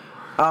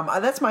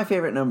 That's my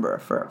favorite number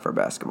for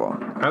basketball.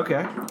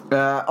 Okay.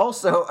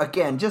 Also,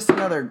 again, just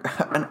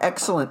an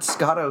excellent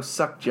Scotto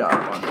suck job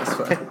on this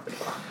one.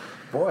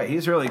 Boy,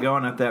 he's really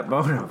going at that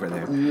bone over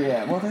there.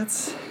 Yeah, well,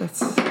 that's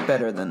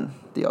better than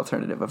the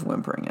alternative of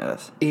whimpering at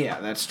us. Yeah,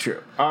 that's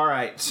true. All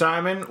right,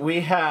 Simon,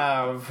 we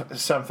have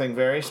something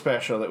very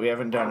special that we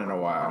haven't done in a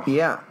while.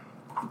 Yeah.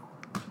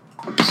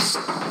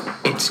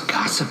 It's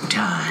gossip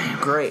time.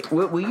 Great.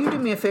 Will you do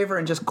me a favor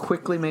and just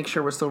quickly make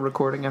sure we're still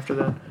recording after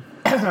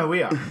that?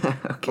 We are.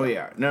 Okay. We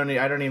are. No,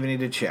 I don't even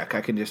need to check.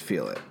 I can just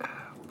feel it.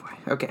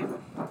 Okay.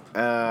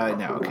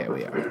 No, okay,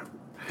 we are.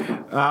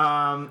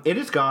 It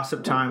is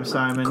gossip time,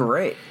 Simon.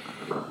 Great.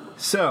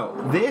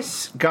 So,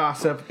 this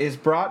gossip is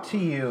brought to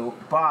you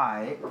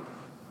by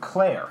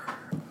Claire,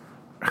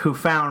 who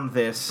found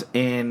this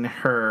in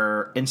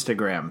her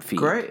Instagram feed.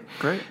 Great.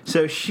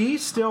 So, she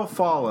still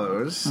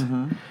follows.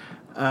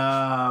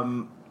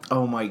 Oh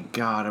my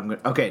God.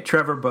 Okay,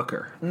 Trevor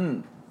Booker.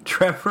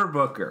 Trevor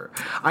Booker.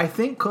 I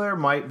think Claire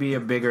might be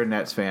a bigger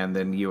Nets fan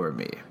than you or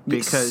me.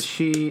 Because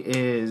she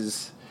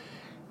is,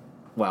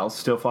 well,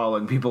 still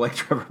following people like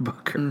Trevor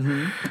Booker.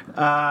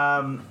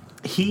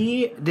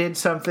 He did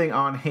something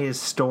on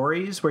his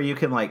stories where you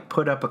can like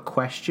put up a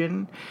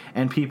question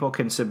and people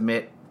can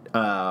submit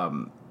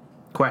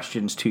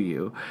questions to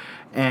you,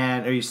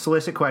 or you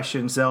solicit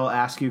questions. They'll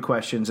ask you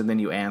questions and then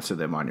you answer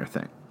them on your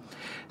thing.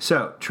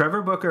 So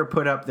Trevor Booker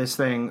put up this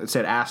thing that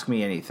said, "Ask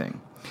me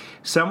anything."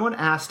 Someone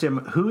asked him,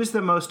 "Who is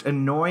the most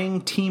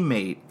annoying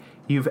teammate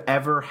you've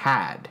ever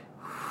had?"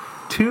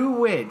 To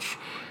which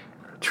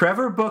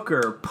Trevor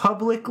Booker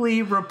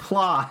publicly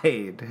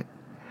replied,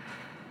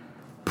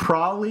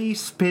 "Probably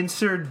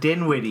Spencer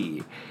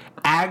Dinwiddie,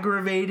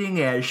 aggravating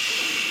as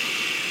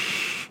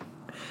shh."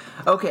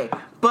 Okay,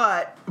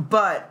 but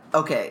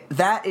okay,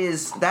 that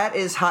is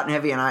hot and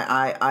heavy, and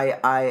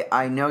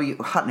I know you.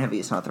 Hot and heavy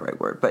is not the right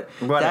word, but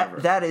whatever.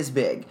 that is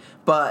big.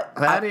 But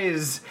that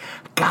is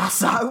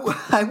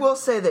gossip. I will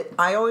say that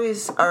I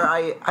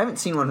haven't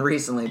seen one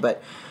recently,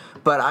 but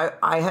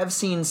I have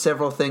seen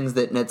several things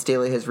that Nets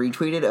Daily has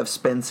retweeted of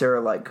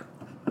Spencer like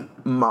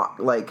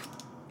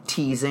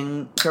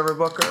teasing Trevor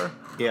Booker.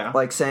 Yeah.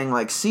 Like saying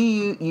like,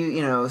 see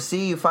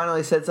you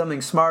finally said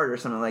something smart or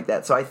something like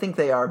that. So I think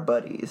they are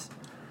buddies.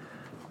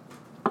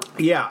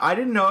 Yeah, I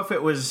didn't know if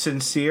it was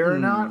sincere or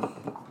not.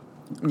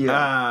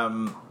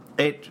 Yeah.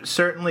 It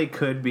certainly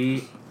could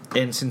be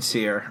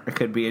insincere. It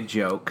could be a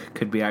joke. It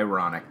could be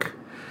ironic.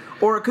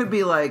 Or it could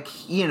be like,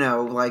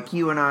 like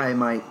you and I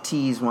might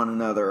tease one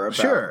another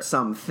about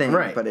something,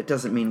 right. But it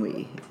doesn't mean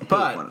we hate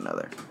one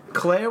another.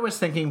 Claire was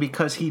thinking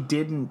because he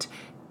didn't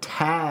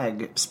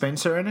tag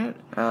Spencer in it,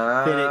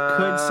 that it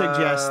could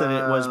suggest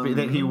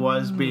that he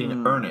was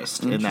being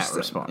earnest in that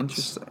response.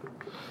 Interesting.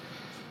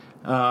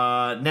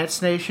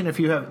 Nets Nation, if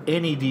you have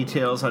any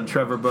details on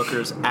Trevor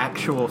Booker's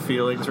actual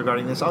feelings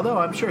regarding this, although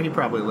I'm sure he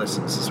probably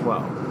listens as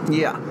well.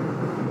 Yeah.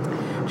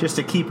 Just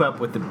to keep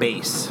up with the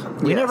base.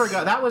 We never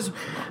got. That was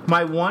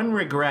my one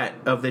regret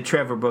of the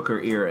Trevor Booker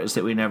era, is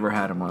that we never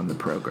had him on the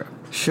program.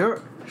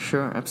 Sure,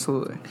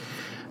 absolutely.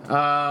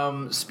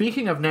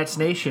 Speaking of Nets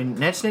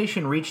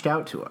Nation reached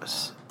out to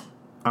us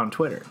on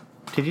Twitter.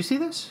 Did you see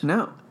this?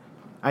 No.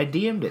 I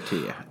DM'd it to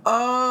you.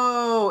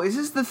 Oh, is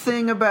this the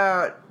thing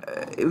about?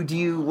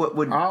 What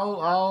would?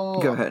 I'll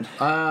go ahead.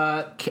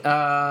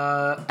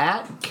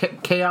 At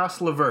Chaos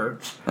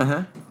Levert.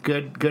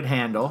 Good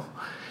handle.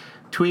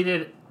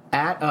 Tweeted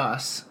at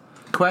us.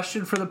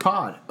 Question for the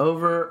pod.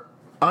 Over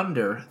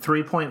under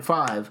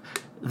 3.5.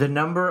 The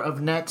number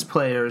of Nets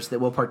players that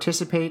will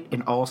participate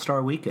in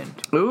All-Star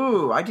Weekend.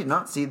 Ooh, I did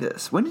not see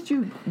this. When did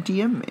you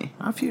DM me?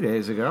 A few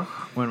days ago,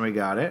 when we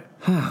got it.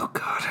 Oh,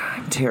 God.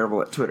 I'm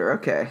terrible at Twitter.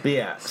 Okay.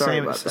 Yeah, Sorry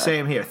about that.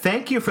 Same here.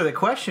 Thank you for the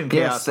question,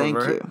 Chaos. Yes, thank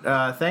you.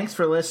 Thanks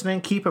for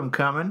listening. Keep them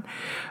coming.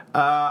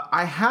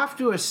 I have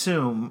to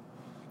assume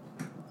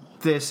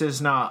this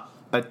is not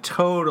a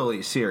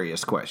totally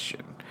serious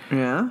question.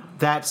 Yeah?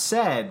 That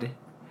said,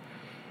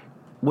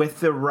 with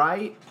the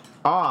right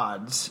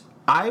odds,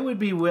 I would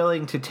be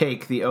willing to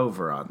take the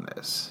over on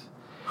this.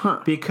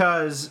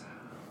 Because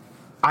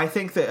I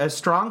think that a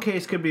strong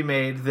case could be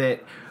made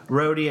that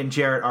Rhodey and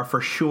Jarrett are for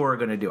sure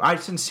going to do. I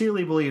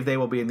sincerely believe they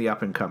will be in the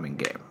up-and-coming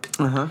game.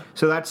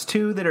 So that's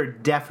two that are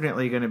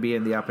definitely going to be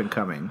in the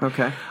up-and-coming.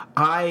 Okay.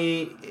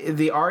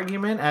 The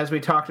argument, as we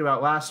talked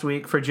about last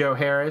week, for Joe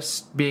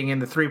Harris being in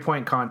the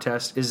three-point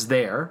contest is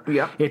there.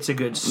 Yeah. It's a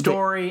good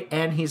story,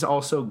 and he's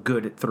also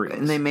good at threes.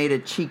 And they made a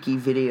cheeky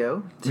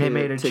video to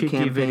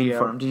campaign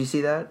for him. Did you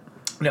see that?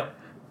 No.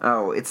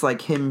 Oh, it's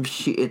like him.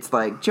 It's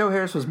like Joe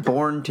Harris was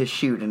born to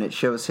shoot, and it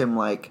shows him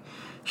like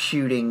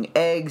shooting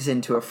eggs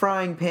into a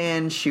frying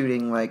pan,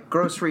 shooting like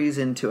groceries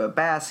into a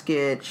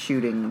basket,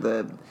 shooting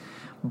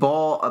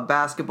a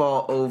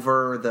basketball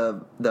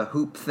over the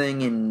hoop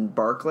thing in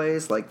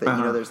Barclays. Like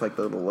there's like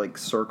the little like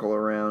circle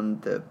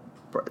around the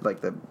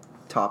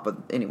top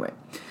of. Anyway,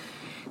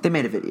 they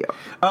made a video.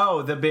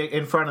 Oh, the big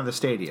in front of the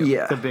stadium.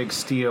 Yeah, the big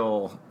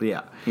steel.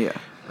 Yeah.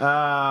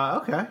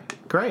 Okay,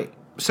 great.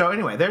 So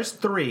anyway, there's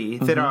three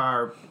that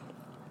are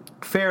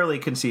fairly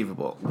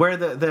conceivable. Where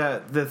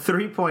the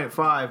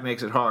 3.5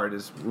 makes it hard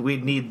is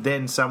we'd need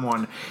then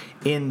someone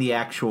in the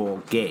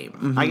actual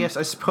game. I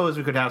suppose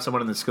we could have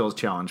someone in the skills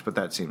challenge, but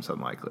that seems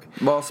unlikely.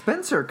 Well,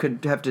 Spencer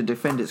could have to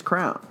defend his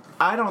crown.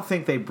 I don't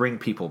think they bring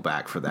people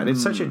back for that.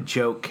 It's such a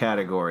joke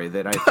category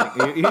that I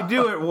think you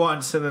do it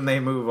once and then they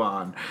move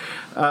on.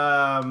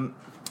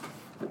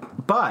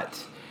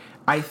 But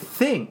I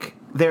think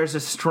there's a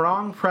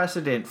strong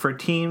precedent for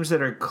teams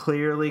that are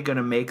clearly going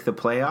to make the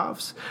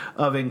playoffs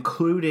of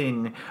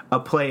including a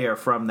player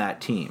from that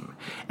team.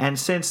 And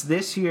since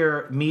this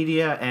year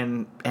media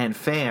and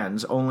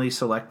fans only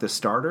select the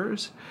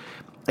starters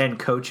and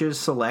coaches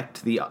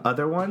select the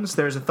other ones,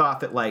 there's a thought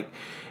that like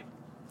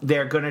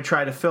they're going to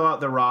try to fill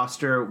out the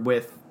roster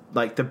with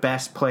like the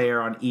best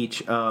player on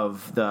each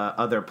of the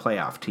other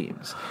playoff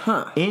teams.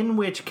 In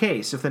which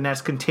case, if the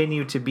Nets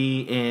continue to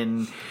be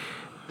in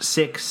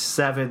 6th,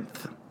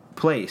 7th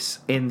place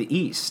in the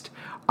East,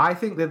 I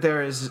think that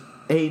there is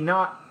a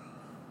not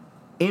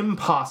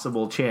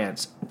impossible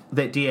chance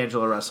that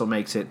D'Angelo Russell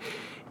makes it.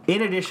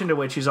 In addition to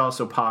which, he's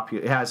also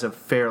popular. Has a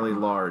fairly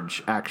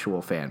large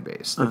actual fan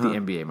base that the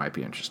NBA might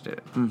be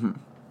interested in. Mm-hmm.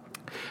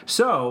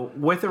 So,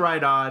 with the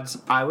right odds,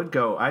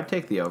 I'd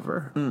take the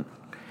over.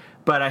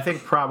 But I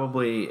think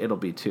probably it'll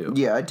be 2.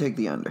 Yeah, I'd take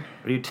the under.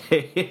 You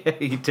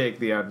take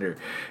the under.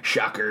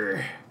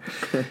 Shocker.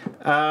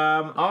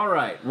 All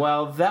right.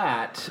 Well,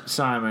 that,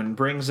 Simon,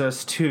 brings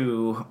us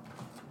to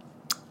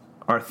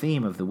our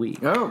theme of the week.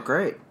 Oh,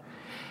 great.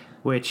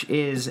 Which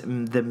is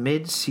the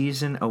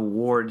mid-season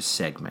awards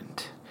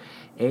segment,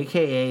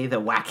 a.k.a.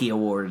 the Wacky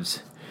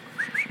Awards.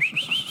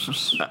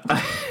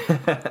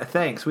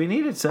 Thanks. We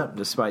needed something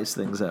to spice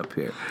things up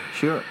here.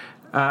 Sure.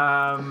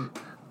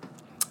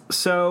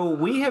 So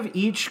we have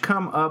each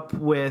come up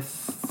with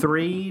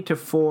 3 to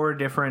 4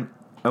 different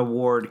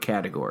award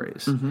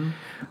categories. Mm-hmm.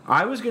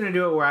 I was going to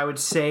do it where I would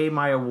say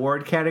my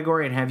award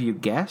category and have you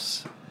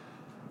guess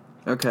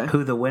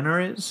who the winner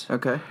is.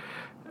 Okay.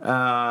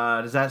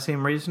 Does that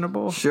seem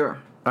reasonable? Sure.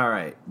 All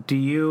right. Do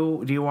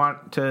you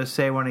want to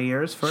say one of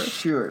yours first?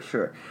 Sure.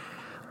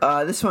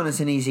 This one is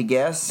an easy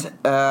guess.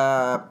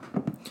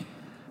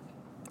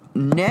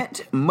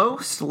 Net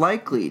most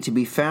likely to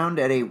be found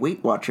at a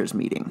Weight Watchers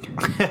meeting.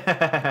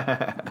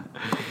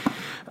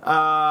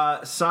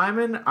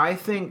 Simon, I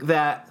think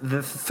that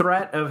the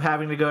threat of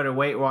having to go to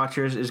Weight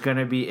Watchers is going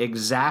to be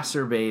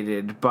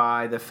exacerbated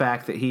by the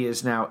fact that he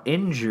is now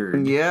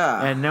injured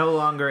and no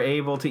longer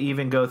able to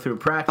even go through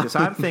practice.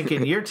 I'm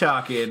thinking you're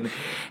talking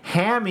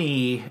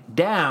hammy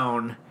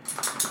down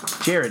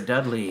Jared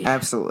Dudley.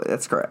 Absolutely,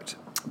 that's correct.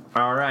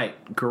 All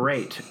right,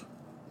 great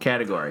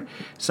category.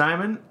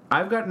 Simon,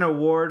 I've got an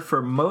award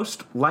for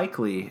most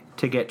likely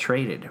to get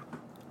traded.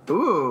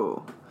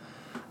 Ooh.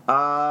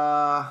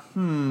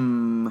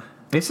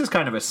 This is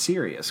kind of a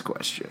serious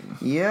question.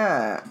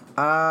 Yeah.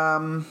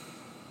 I'm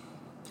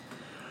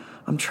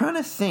trying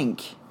to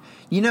think.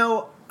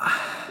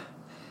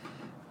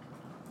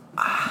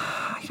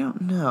 I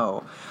don't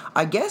know.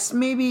 I guess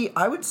maybe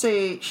I would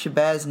say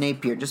Shabazz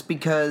Napier, just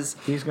because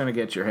he's going to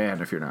get your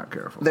hand if you're not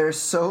careful. There's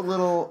so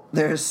little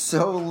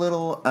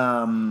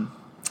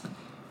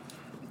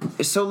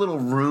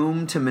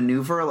room to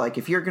maneuver. Like,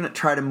 if you're going to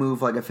try to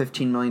move like a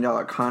 $15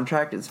 million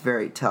contract, it's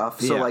very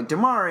tough. So like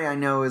Damari, I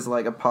know is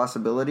like a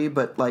possibility,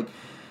 but like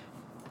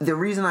the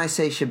reason I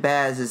say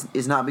Shabazz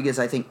is not because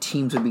I think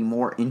teams would be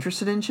more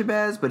interested in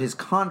Shabazz, but his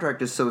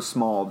contract is so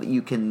small that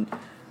you can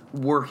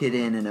work it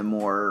in a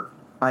more,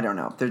 I don't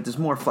know, there's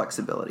more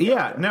flexibility.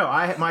 Yeah, no,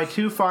 my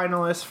 2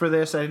 finalists for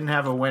this, I didn't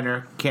have a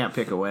winner. Can't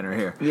pick a winner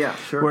here. Yeah,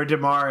 sure. Were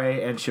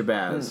Damari and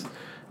Shabazz.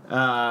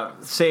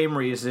 Same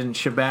reason.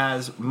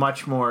 Shabazz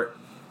much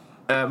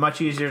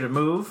easier to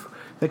move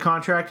the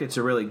contract. It's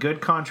a really good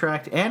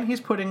contract, and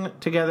he's putting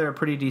together a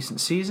pretty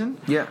decent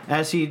season. Yeah,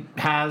 as he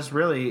has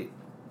really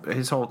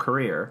his whole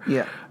career.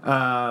 Yeah.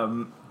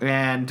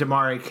 And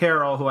Damari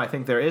Carroll, who I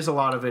think there is a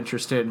lot of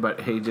interest in, but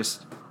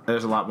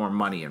there's a lot more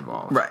money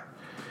involved. Right.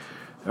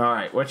 All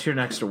right. What's your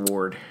next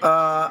award?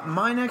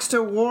 My next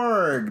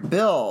award,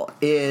 Bill,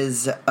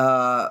 is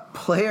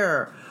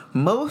player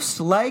most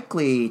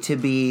likely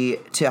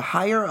to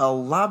hire a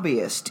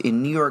lobbyist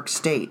in New York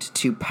State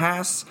to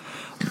pass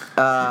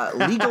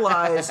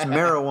legalized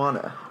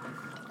marijuana.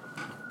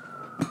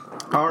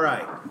 All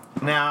right.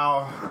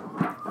 Now,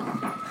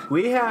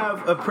 we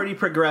have a pretty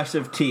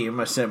progressive team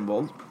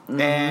assembled,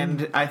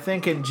 and I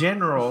think in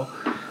general,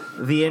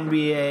 the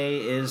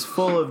NBA is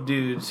full of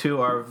dudes who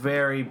are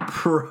very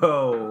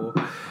pro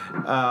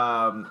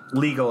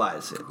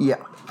legalize it. Yeah.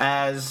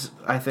 As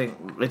I think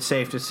it's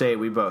safe to say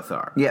we both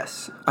are.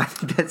 Yes, I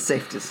think that's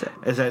safe to say.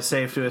 Is that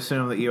safe to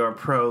assume that you are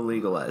pro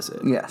legalize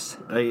it? Yes.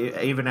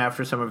 Even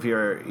after some of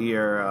your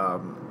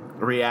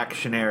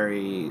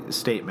reactionary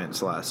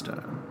statements last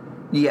time?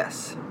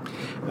 Yes.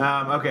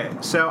 Okay,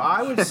 so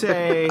I would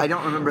say I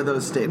don't remember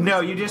those statements.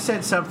 No, you just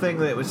said something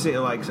that was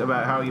like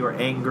about how you were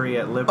angry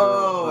at liberals.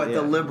 Oh, at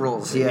the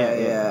liberals.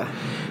 Yeah.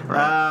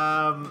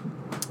 Right.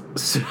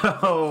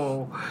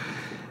 So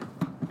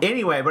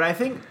anyway, but I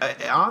think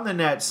on the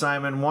net,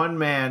 Simon, one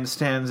man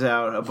stands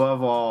out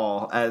above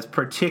all as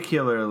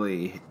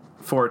particularly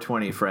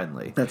 420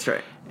 friendly. That's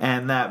right.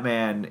 And that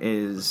man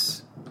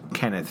is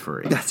Kenneth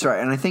Faried. That's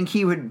right, and I think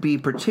he would be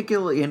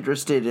particularly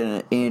interested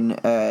in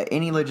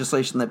any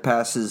legislation that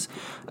passes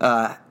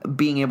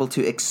being able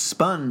to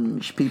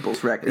expunge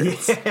people's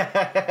records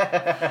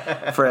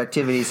for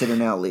activities that are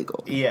now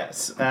legal.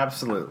 Yes,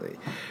 absolutely.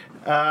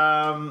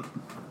 And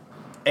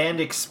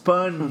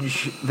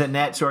expunge the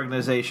Nets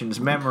organization's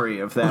memory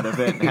of that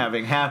event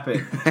having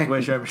happened,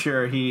 which I'm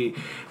sure he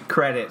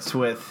credits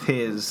with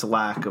his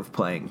lack of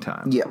playing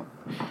time. Yeah.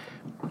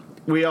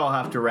 We all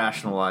have to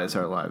rationalize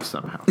our lives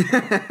somehow.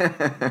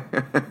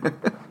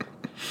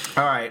 All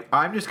All right,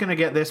 I'm just going to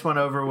get this one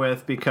over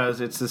with because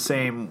it's the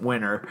same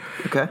winner.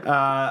 Okay.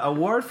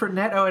 Award for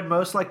net I would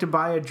most like to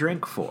buy a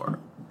drink for.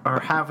 Or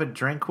have a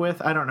drink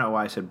with? I don't know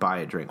why I said buy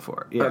a drink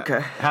for. Yeah.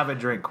 Okay. Have a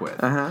drink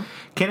with. Uh-huh.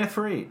 Kenneth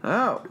Faried.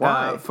 Oh,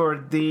 why?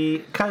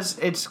 Because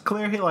it's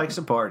clear he likes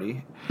to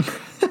party.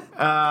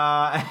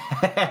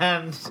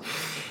 And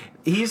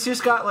he's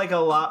just got like a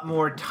lot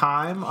more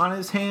time on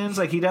his hands.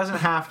 Like he doesn't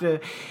have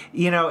to,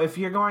 if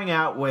you're going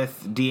out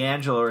with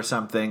D'Angelo or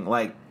something,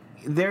 like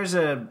there's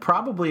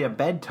probably a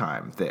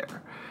bedtime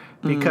there.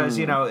 Because,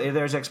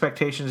 there's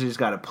expectations that he's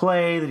got to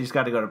play, that he's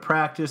got to go to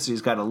practice, that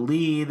he's got to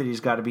lead, that he's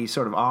got to be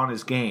sort of on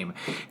his game.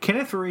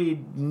 Kenneth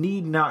Faried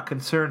need not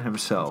concern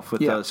himself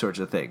with those sorts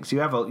of things.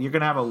 You're going to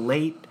have a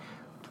late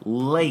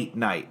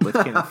night with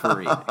Kenneth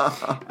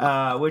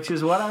Faried, which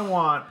is what I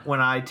want when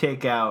I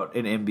take out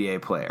an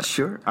NBA player.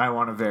 Sure. I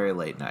want a very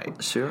late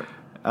night. Sure.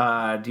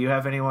 Do you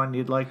have anyone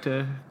you'd like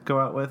to go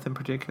out with in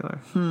particular?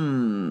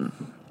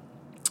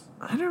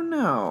 I don't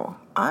know.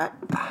 I'd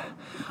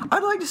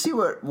like to see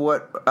what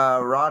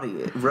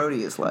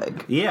Rhodey is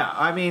like. Yeah,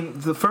 I mean,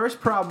 the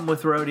first problem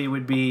with Rhodey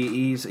would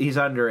be he's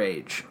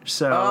underage.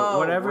 So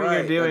whatever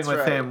you're doing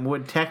with him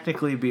would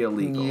technically be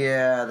illegal.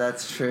 Yeah,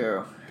 that's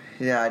true.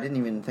 Yeah, I didn't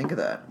even think of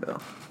that,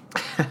 Bill.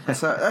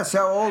 That's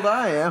how old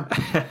I am.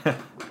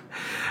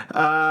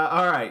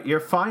 All right,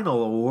 your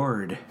final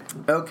award.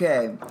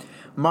 Okay.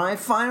 My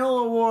final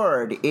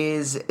award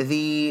is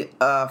the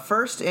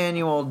first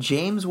annual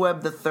James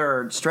Webb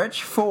III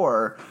Stretch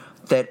 4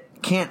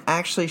 that can't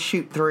actually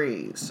shoot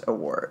threes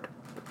award.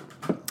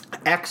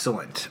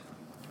 Excellent.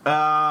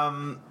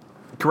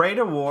 Great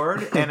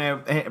award and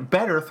a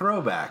better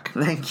throwback.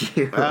 Thank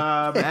you.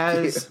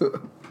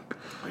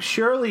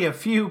 Surely a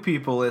few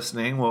people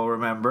listening will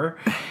remember,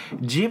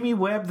 Jimmy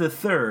Webb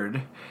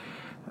III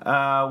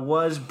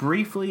was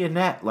briefly a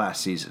net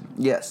last season.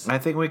 Yes. I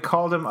think we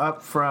called him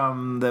up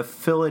from the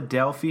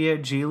Philadelphia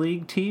G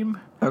League team.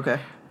 Okay.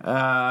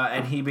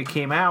 And he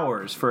became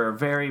ours for a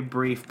very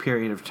brief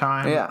period of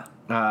time. Yeah.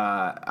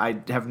 I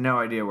have no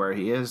idea where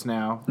he is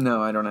now.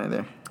 No, I don't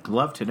either.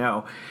 Love to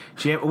know.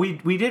 Jim,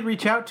 we did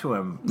reach out to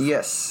him.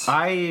 Yes.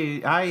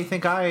 I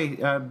think I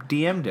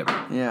DM'd him.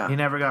 Yeah. He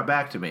never got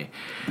back to me.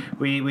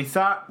 We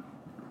thought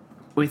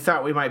we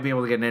might be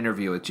able to get an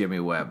interview with Jimmy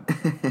Webb.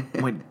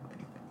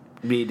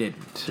 We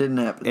didn't. Didn't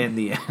happen. In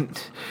the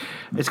end.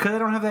 It's because I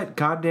don't have that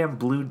goddamn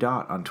blue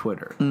dot on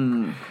Twitter.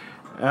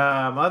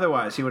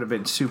 Otherwise, he would have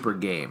been super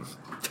game.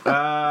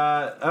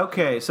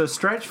 Okay, so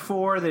stretch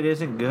 4 that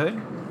isn't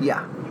good.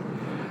 Yeah.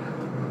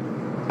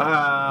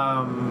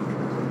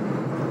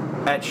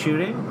 At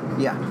shooting?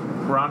 Yeah.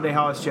 Rondae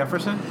Hollis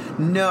Jefferson?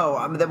 No.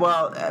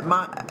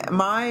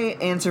 My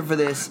answer for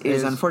this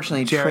is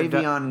unfortunately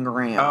Travion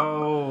Graham.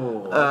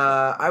 Oh.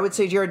 I would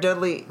say Jared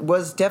Dudley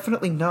was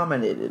definitely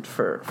nominated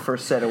for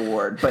said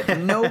award, but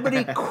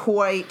nobody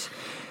quite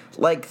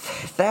like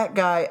that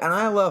guy, and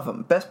I love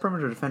him. Best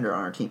perimeter defender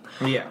on our team.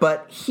 Yeah.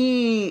 But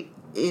he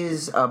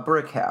is a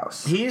brick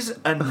house. He's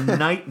a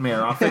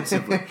nightmare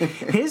offensively.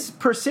 His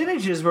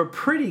percentages were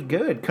pretty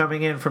good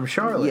coming in from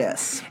Charlotte.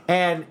 Yes.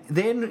 And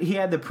then he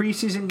had the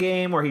preseason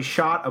game where he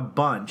shot a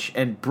bunch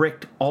and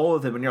bricked all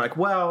of them. And you're like,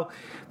 well,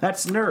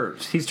 that's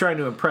nerves. He's trying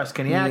to impress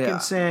Kenny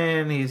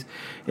Atkinson. Yeah. He's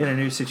in a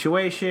new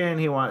situation.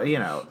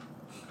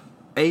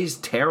 He's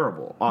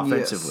terrible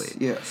offensively.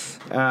 Yes.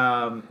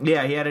 He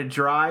had a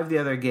drive the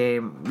other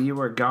game. You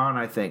were gone,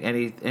 I think, and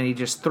he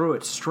just threw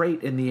it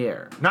straight in the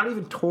air. Not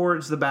even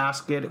towards the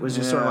basket. It was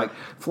just sort of like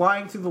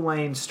flying through the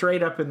lane,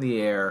 straight up in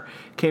the air.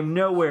 Came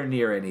nowhere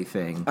near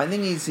anything. I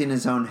think he's in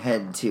his own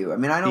head too. I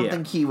mean, I don't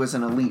think he was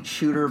an elite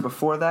shooter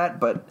before that,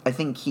 but I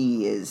think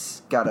he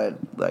is got a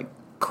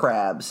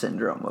crab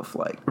syndrome of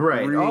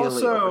really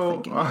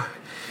also, overthinking.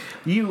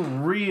 You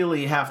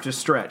really have to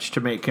stretch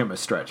to make him a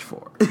stretch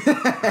 4.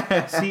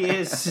 he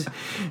is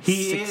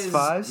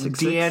 6'5",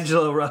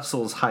 D'Angelo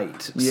Russell's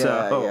height.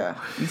 Yeah.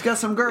 He's got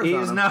some girth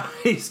on him.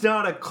 He's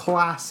not a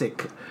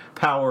classic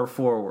power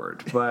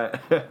forward,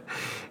 but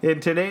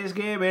in today's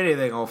game,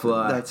 anything will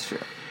fly. That's true.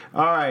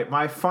 All right,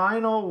 my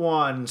final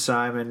one,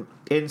 Simon.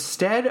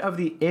 Instead of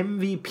the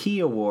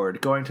MVP award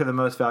going to the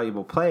most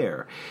valuable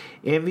player,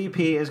 MVP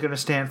is going to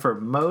stand for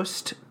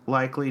most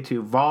likely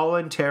to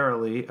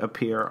voluntarily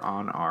appear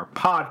on our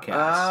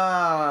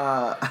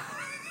podcast.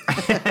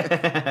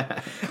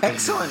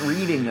 Excellent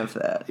reading of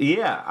that.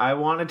 Yeah, I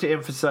wanted to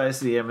emphasize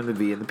the M and the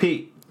V and the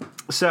P.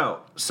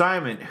 So,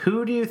 Simon,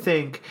 who do you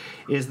think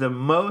is the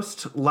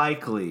most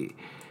likely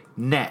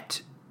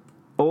net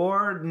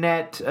or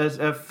net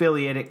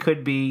affiliate? It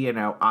could be,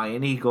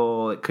 Ian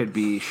Eagle. It could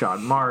be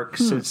Sean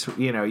Marks. Since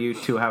you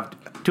two have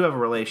a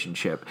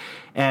relationship,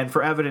 and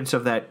for evidence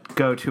of that,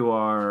 go to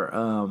our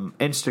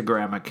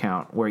Instagram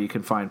account where you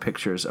can find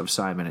pictures of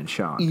Simon and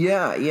Sean.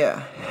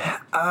 Yeah.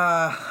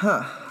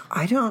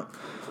 I don't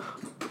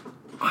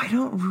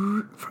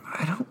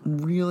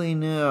really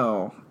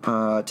know.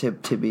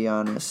 To be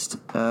honest.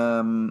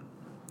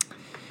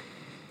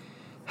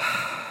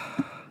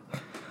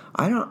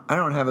 I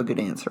don't have a good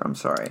answer. I'm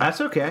sorry.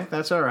 That's okay.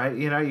 That's all right.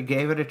 You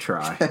gave it a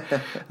try.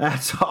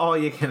 That's all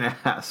you can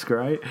ask,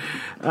 right?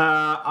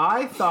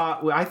 I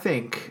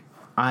think,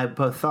 I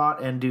both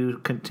thought and do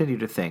continue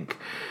to think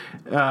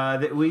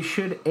that we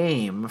should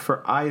aim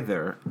for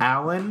either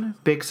Alan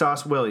Big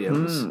Sauce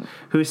Williams,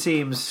 who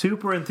seems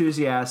super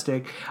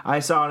enthusiastic. I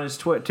saw on his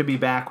tweet to be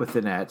back with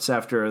the Nets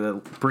after the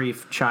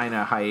brief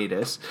China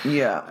hiatus.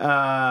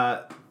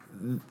 Yeah.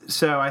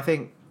 So I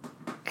think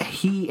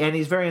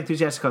he's very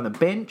enthusiastic on the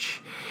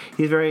bench.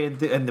 He's very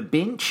on the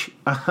bench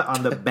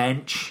on the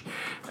bench.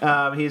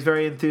 He's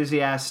very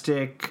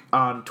enthusiastic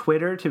on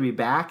Twitter to be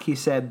back. He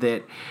said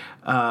that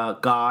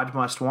God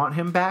must want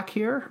him back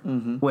here,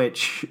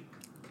 which,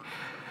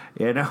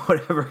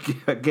 whatever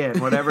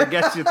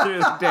gets you through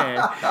the day.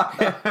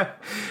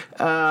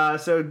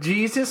 So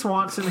Jesus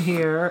wants him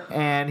here,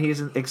 and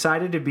he's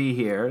excited to be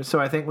here.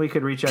 So I think we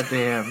could reach out to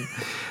him,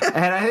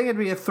 and I think it'd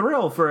be a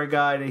thrill for a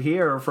guy to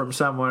hear from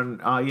someone,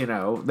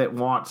 that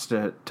wants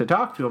to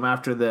talk to him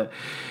after the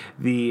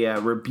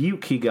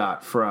rebuke he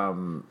got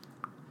from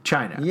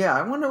China. Yeah,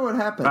 I wonder what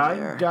happened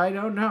there. I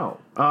don't know.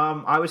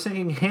 I was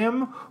thinking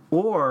him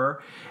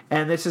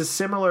and this is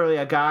similarly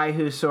a guy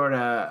who's sort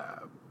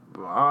of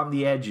on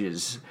the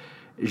edges,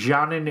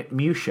 Janin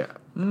Musha.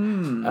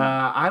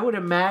 I would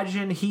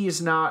imagine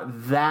he's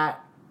not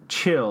that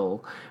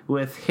chill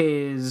with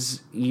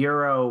his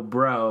Euro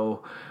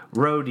bro,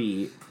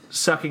 Rhodey,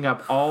 sucking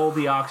up all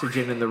the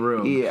oxygen in the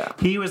room. Yeah.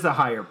 He was the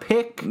higher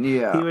pick.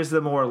 Yeah. He was the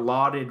more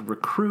lauded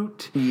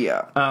recruit.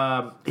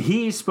 Yeah.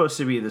 He's supposed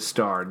to be the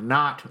star,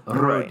 not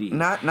Rhodey.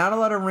 Right. Not a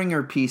lot of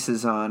ringer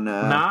pieces on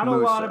Not Musa.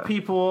 a lot of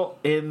people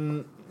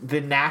in the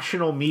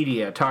national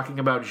media talking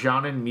about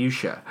Janin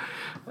Musha.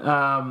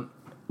 And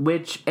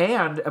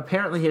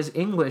apparently his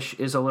English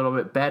is a little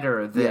bit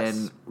better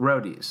than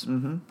Rhodey's.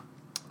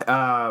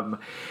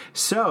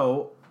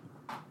 So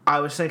I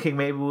was thinking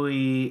maybe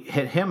we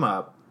hit him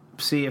up,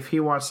 see if he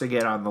wants to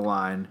get on the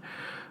line.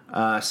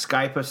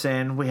 Skype us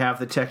in. We have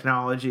the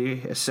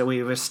technology, so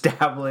we've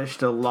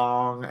established a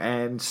long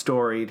and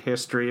storied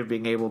history of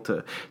being able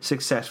to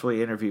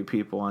successfully interview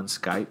people on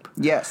Skype.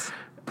 Yes.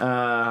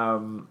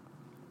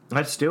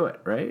 Let's do it,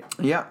 right?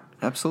 Yeah,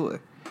 absolutely.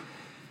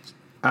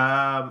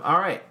 All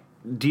right.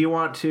 Do you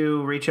want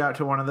to reach out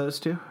to one of those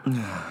two?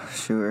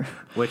 Sure.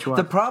 Which one?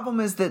 The problem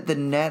is that the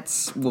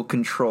Nets will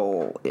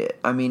control it.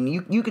 I mean,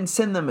 you can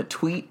send them a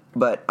tweet,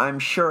 but I'm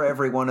sure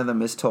every one of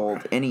them is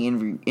told any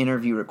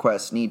interview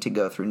requests need to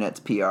go through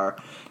Nets PR.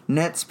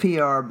 Nets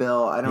PR,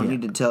 Bill, I don't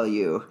need to tell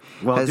you,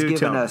 has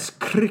given us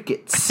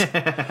crickets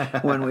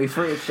when we've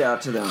reached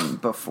out to them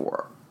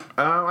before.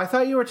 I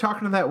thought you were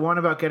talking to that one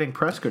about getting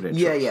press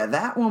credentials. Yeah,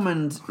 that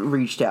woman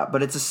reached out,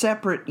 but it's a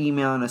separate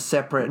email and a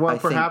separate. Well,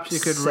 perhaps you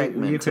could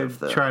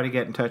try to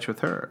get in touch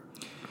with her.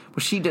 Well,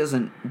 she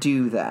doesn't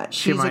do that.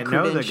 She's might a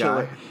know the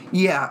guy.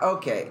 Yeah.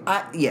 Okay.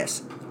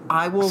 Yes.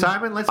 I will.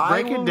 Simon, let's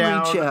break it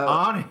down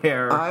on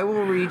air. I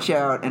will reach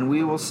out and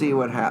we will see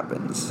what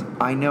happens.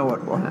 I know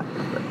what will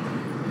happen.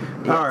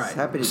 Yes, all right.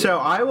 Happy to so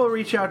I will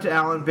reach out to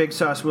Alan Big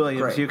Sauce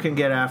Williams. Great. You can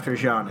get after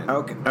Janin.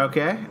 Okay.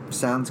 Okay?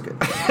 Sounds good.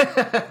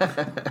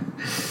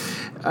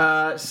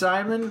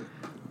 Simon,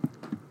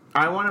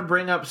 I want to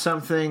bring up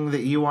something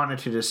that you wanted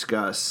to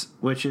discuss,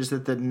 which is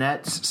that the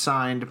Nets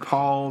signed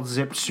Paul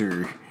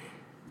Zipser.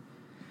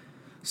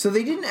 So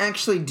they didn't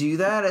actually do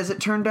that, as it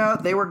turned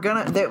out. They were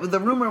the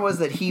rumor was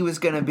that he was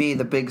gonna be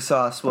the Big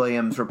Sauce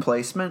Williams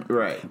replacement.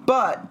 Right.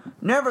 But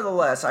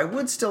nevertheless, I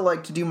would still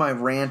like to do my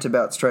rant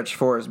about stretch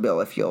fours, Bill,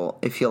 if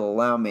you'll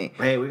allow me.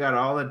 Hey, we got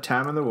all the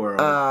time in the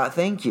world.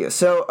 Thank you.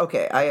 So,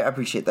 okay, I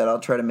appreciate that. I'll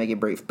try to make it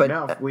brief. But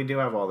no, we do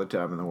have all the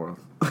time in the world.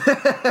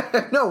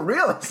 No,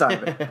 really,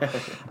 Simon.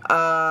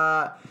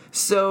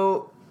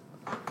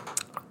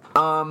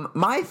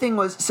 My thing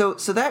was so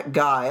that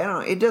guy, I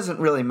don't know, it doesn't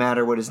really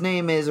matter what his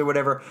name is or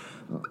whatever.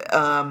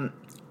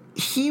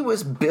 He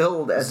was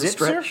billed as Zipser? a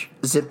stretch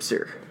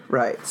Zipser.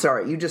 Right.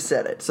 Sorry, you just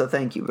said it. So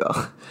thank you,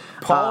 Bill.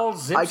 Paul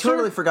Zipser? I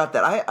totally forgot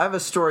that. I have a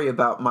story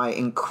about my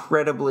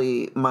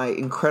incredible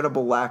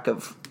lack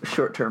of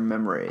short-term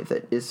memory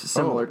that is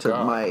similar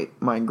to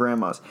my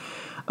grandma's,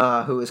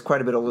 who is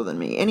quite a bit older than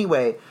me.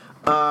 Anyway,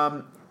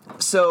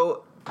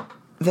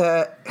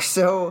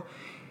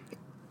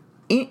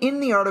 In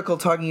the article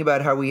talking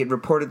about how we had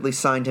reportedly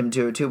signed him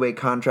to a two-way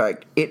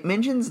contract, it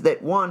mentions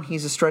that, one,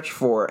 he's a stretch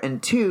four,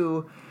 and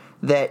two,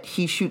 that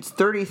he shoots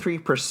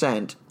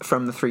 33%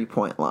 from the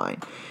three-point line.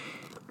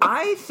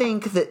 I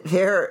think that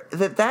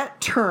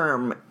that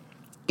term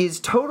is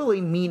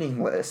totally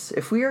meaningless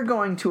if we are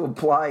going to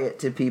apply it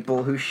to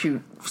people who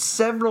shoot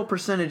several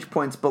percentage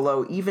points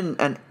below even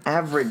an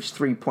average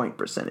three-point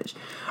percentage.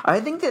 I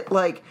think that,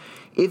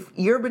 if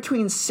you're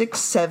between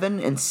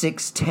 6'7" and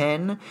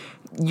 6'10",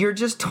 you're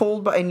just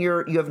told and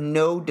you have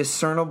no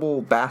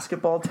discernible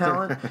basketball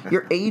talent.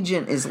 Your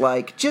agent is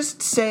like,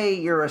 just say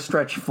you're a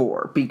stretch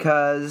four,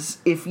 because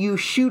if you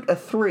shoot a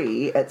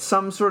three at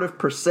some sort of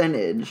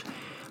percentage,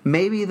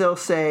 maybe they'll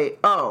say,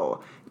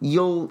 oh,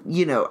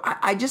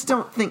 I just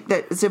don't think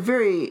that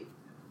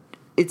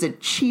it's a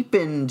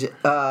cheapened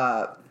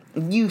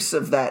use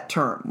of that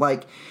term.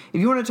 Like,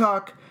 if you want to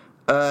talk,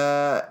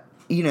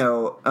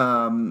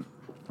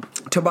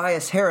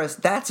 Tobias Harris,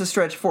 that's a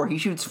stretch 4. He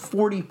shoots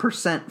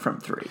 40% from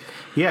 3.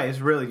 Yeah,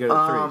 he's really good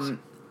at threes.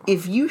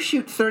 If you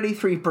shoot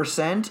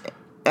 33%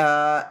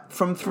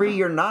 from 3,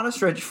 you're not a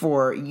stretch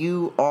 4.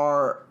 You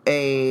are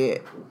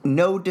a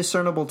no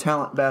discernible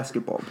talent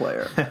basketball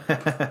player.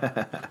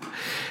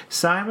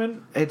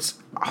 Simon, it's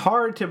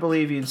hard to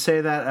believe you'd say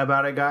that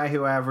about a guy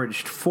who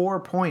averaged 4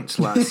 points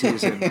last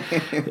season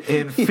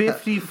in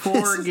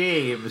 54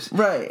 games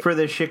for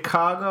the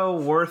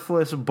Chicago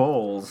Worthless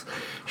Bulls,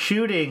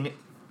 shooting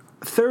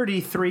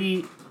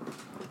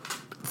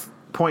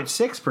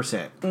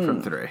 33.6%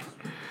 from 3.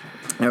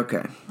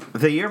 Okay.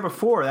 The year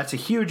before, that's a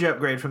huge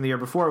upgrade from the year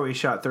before, we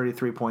shot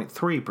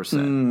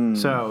 33.3%.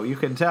 So you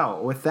can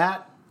tell with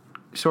that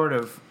sort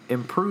of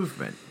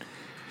improvement.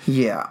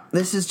 Yeah,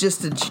 this is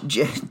just a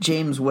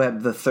James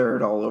Webb the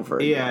third all over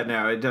again. Yeah,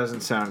 no, it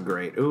doesn't sound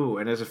great. Ooh,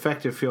 and his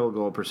effective field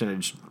goal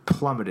percentage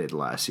plummeted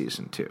last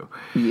season too.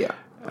 Yeah.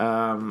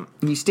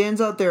 He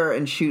stands out there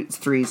and shoots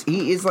threes.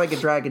 He is like a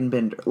dragon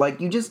bender. Like,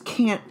 you just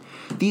can't...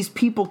 These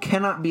people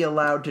cannot be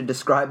allowed to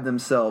describe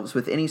themselves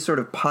with any sort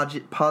of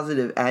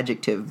positive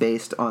adjective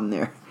based on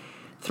their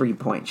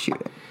three-point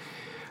shooting.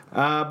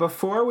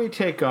 Before we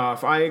take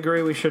off, I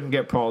agree we shouldn't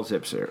get Paul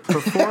Zipser.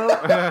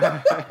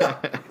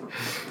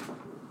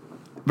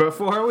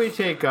 Before we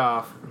take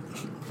off,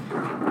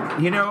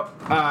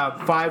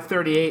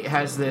 538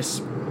 has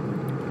this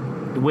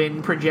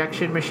win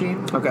projection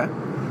machine. Okay.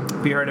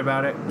 Have you heard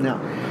about it? No.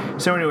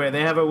 So anyway,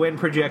 they have a win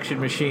projection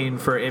machine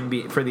for the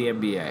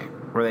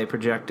NBA, where they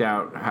project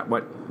out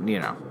what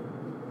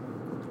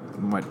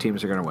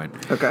teams are going to win.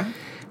 Okay.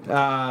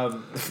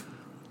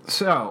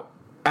 So,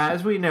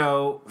 as we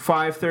know,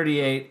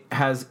 538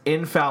 has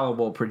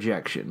infallible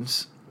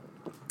projections.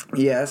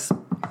 Yes.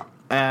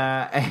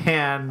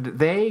 And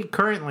they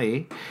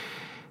currently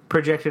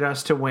projected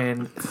us to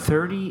win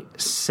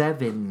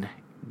 37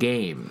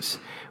 games,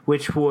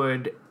 which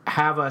would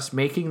have us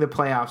making the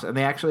playoffs, and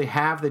they actually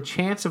have the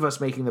chance of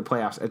us making the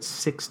playoffs at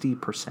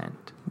 60%.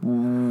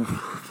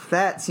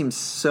 That seems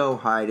so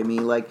high to me.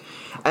 Like,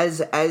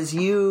 as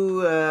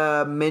you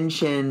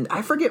mentioned,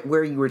 I forget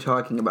where you were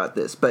talking about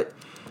this, but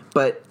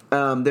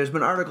there's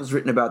been articles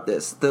written about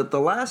this. The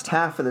last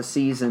half of the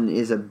season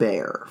is a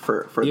bear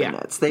for the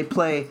Nets. They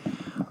play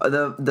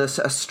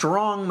a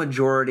strong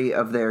majority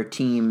of their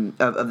team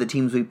of the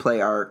teams we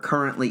play are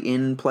currently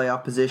in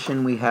playoff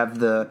position. We have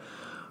the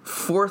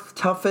fourth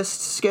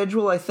toughest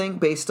schedule, I think,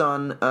 based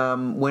on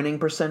winning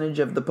percentage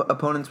of the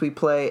opponents we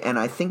play, and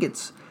I think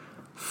it's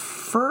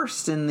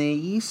first in the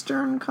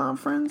Eastern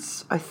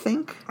Conference, I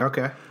think.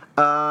 Okay.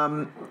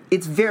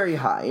 It's very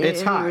high.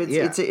 It's high.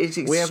 It's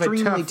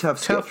extremely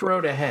tough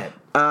road ahead.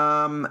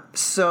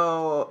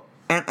 So,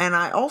 and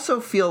I also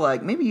feel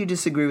like, maybe you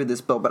disagree with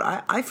this, Bill, but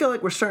I feel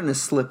like we're starting to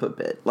slip a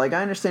bit. Like,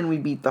 I understand we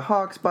beat the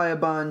Hawks by a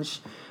bunch,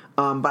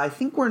 but I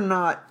think we're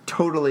not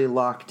totally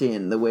locked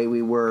in the way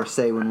we were,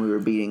 say, when we were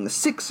beating the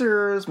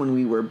Sixers, when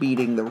we were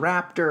beating the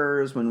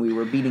Raptors, when we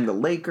were beating the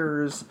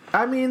Lakers.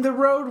 I mean, the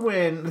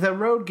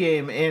road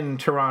game in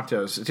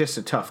Toronto is just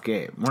a tough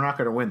game. We're not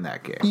going to win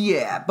that game.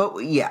 Yeah,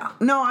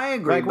 no, I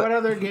agree. Like, what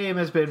other game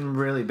has been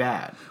really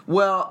bad?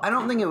 Well, I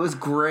don't think it was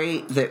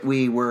great that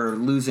we were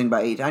losing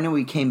by 8. I know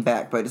we came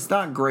back, but it's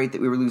not great that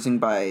we were losing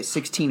by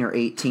 16 or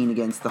 18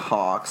 against the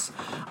Hawks.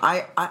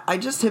 I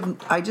just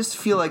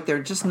feel like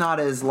they're just not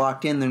as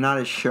locked in. They're not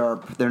as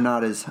sharp. They're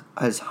not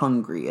as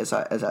hungry as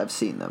I've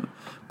seen them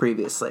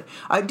previously.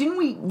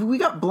 We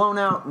got blown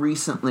out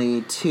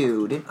recently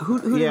too.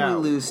 Who did we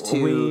lose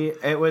to?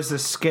 It was a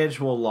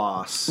schedule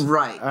loss.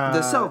 Right.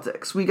 The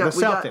Celtics. We got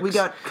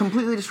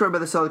completely destroyed by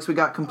the Celtics. We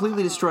got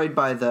completely destroyed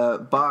by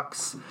the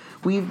Bucks.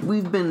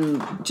 We've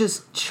been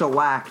just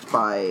shellacked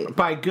by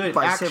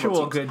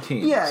actual good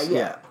teams.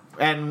 Yeah.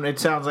 And it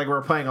sounds like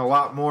we're playing a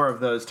lot more of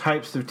those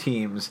types of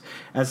teams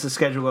as the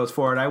schedule goes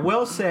forward. I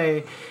will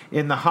say,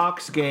 in the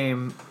Hawks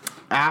game,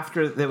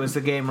 there was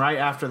the game right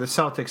after the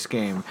Celtics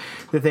game,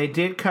 that they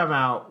did come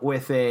out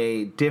with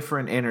a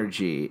different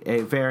energy,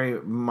 a very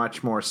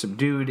much more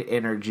subdued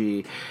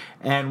energy,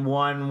 and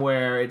one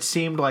where it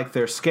seemed like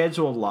their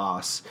schedule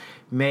loss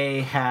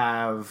may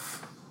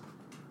have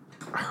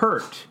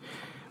hurt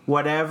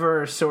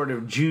whatever sort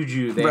of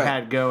juju they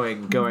had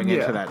going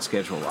into that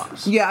schedule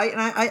loss. Yeah,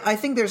 I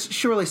think there's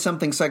surely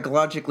something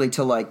psychologically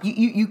to, like,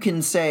 you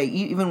can say,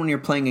 even when you're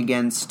playing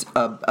against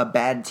a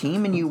bad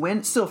team and you win,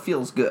 it still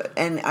feels good.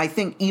 And I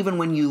think even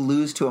when you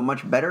lose to a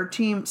much better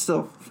team, it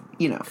still,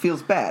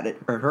 feels bad. It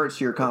hurts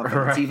your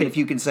confidence. Right. Even if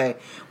you can say,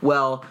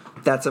 well,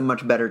 that's a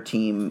much better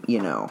team,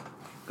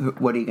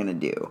 what are you going to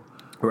do?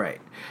 Right.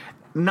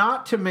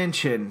 Not to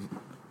mention,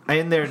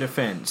 in their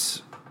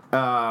defense,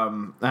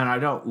 and I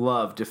don't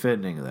love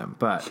defending them,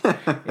 but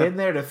in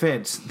their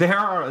defense, there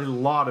are a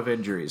lot of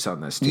injuries on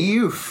this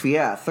team.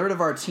 Third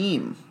of our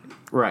team.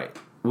 Right.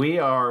 We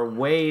are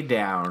way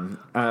down.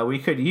 We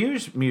could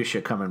use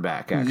Musha coming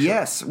back, actually.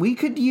 Yes, we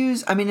could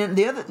use... I mean,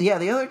 the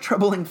other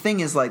troubling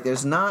thing is, like,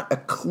 there's not a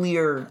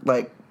clear,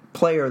 like,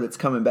 player that's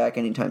coming back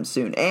anytime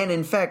soon. And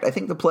in fact, I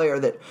think the player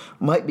that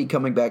might be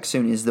coming back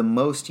soon is the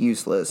most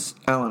useless,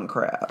 Alan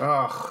Crabb.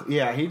 Oh,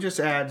 yeah, he just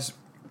adds...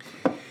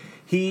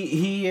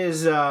 He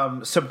is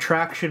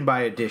subtraction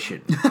by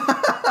addition.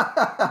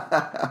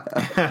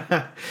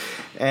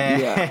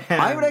 Yeah,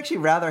 I would actually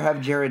rather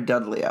have Jared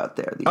Dudley out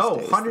there these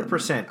days.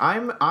 100%.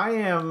 I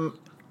am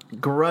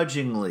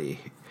grudgingly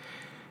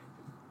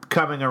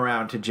coming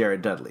around to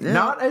Jared Dudley. Yeah.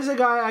 Not as a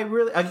guy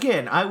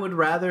I would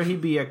rather he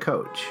be a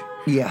coach.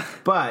 Yeah.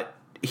 But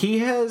he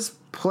has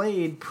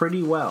played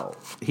pretty well.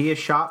 He has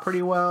shot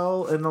pretty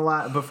well in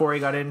before he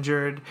got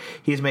injured.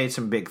 He's made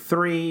some big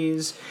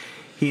threes.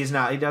 He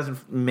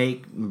doesn't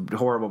make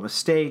horrible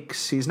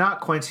mistakes. He's not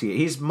Quincy.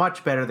 He's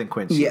much better than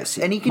Quincy. Yes,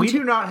 and we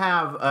do not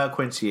have a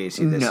Quincy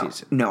AC this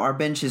season. No, our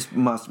bench is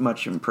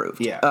much improved.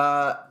 Yeah.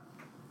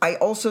 I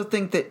also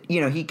think that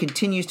he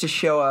continues to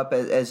show up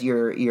as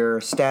your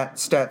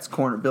stats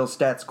corner, Bill's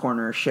stats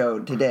corner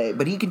showed today,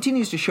 but he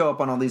continues to show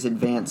up on all these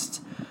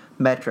advanced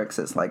metrics.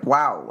 It's like,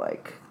 wow,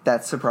 like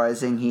that's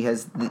surprising. He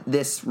has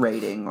this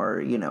rating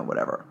or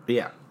whatever.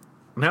 Yeah.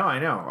 No, I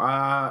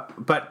know.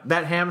 But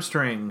that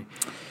hamstring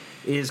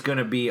is going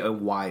to be a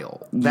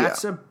while.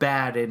 That's a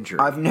bad injury.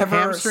 I've never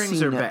Hamstrings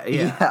seen are bad.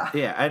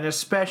 Yeah, and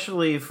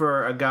especially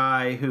for a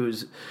guy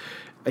who's,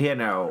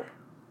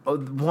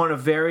 one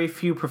of very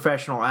few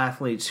professional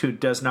athletes who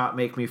does not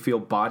make me feel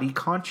body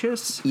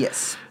conscious.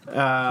 Yes.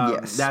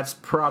 Yes. That's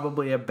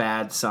probably a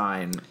bad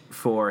sign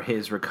for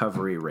his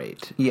recovery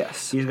rate.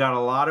 Yes. He's got a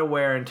lot of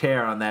wear and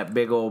tear on that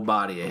big old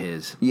body of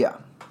his. Yeah.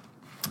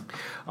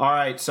 All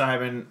right,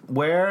 Simon,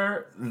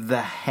 where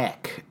the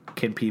heck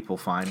can people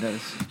find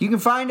us? You can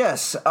find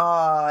us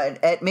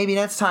at Maybe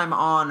Next Time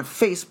on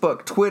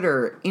Facebook,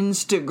 Twitter,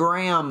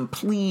 Instagram.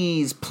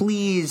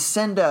 Please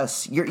send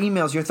us your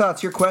emails, your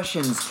thoughts, your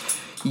questions,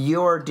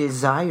 your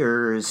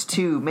desires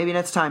to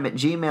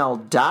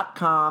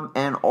maybenexttime@gmail.com.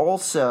 And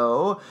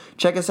also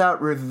check us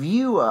out,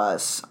 review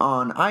us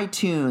on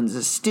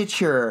iTunes,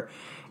 Stitcher,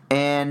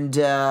 and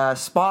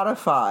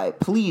Spotify.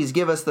 Please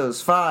give us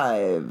those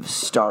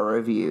 5-star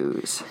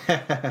reviews.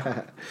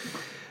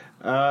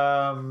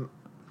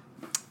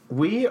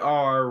 We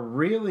are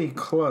really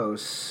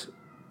close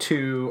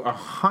to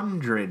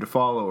 100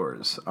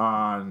 followers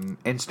on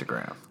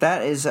Instagram.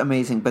 That is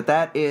amazing,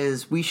 but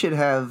we should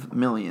have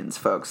millions,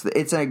 folks.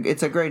 It's a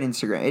great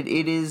Instagram.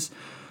 It is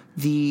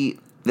the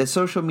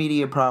social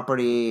media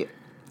property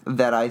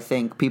that I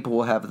think people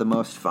will have the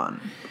most fun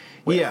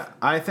with. Yeah,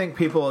 I think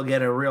people will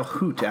get a real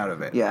hoot out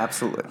of it. Yeah,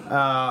 absolutely.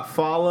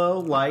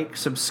 Follow, like,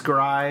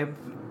 subscribe,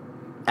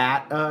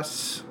 at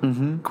us,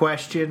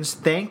 questions.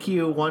 Thank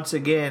you once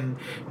again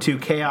to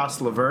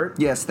Chaos Levert.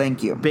 Yes,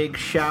 thank you. Big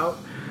shout.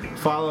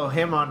 Follow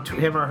him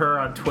or her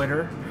on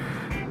Twitter.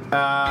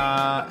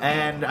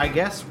 And I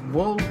guess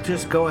we'll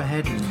just go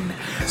ahead and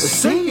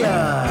see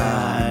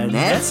ya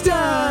next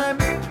time.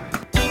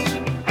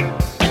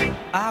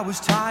 I was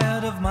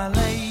tired of my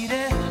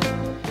lady.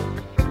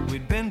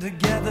 We'd been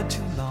together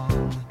too long.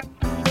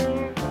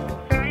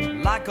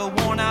 Like a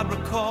worn-out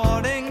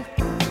recording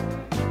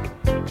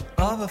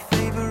of a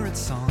favorite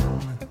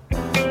song.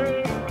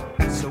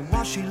 So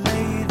while she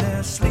lay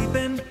there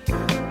sleeping,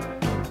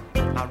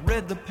 I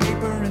read the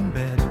paper in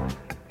bed.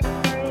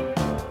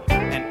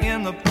 And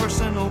in the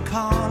personal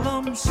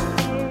columns,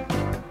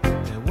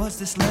 there was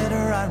this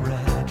letter I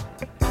read.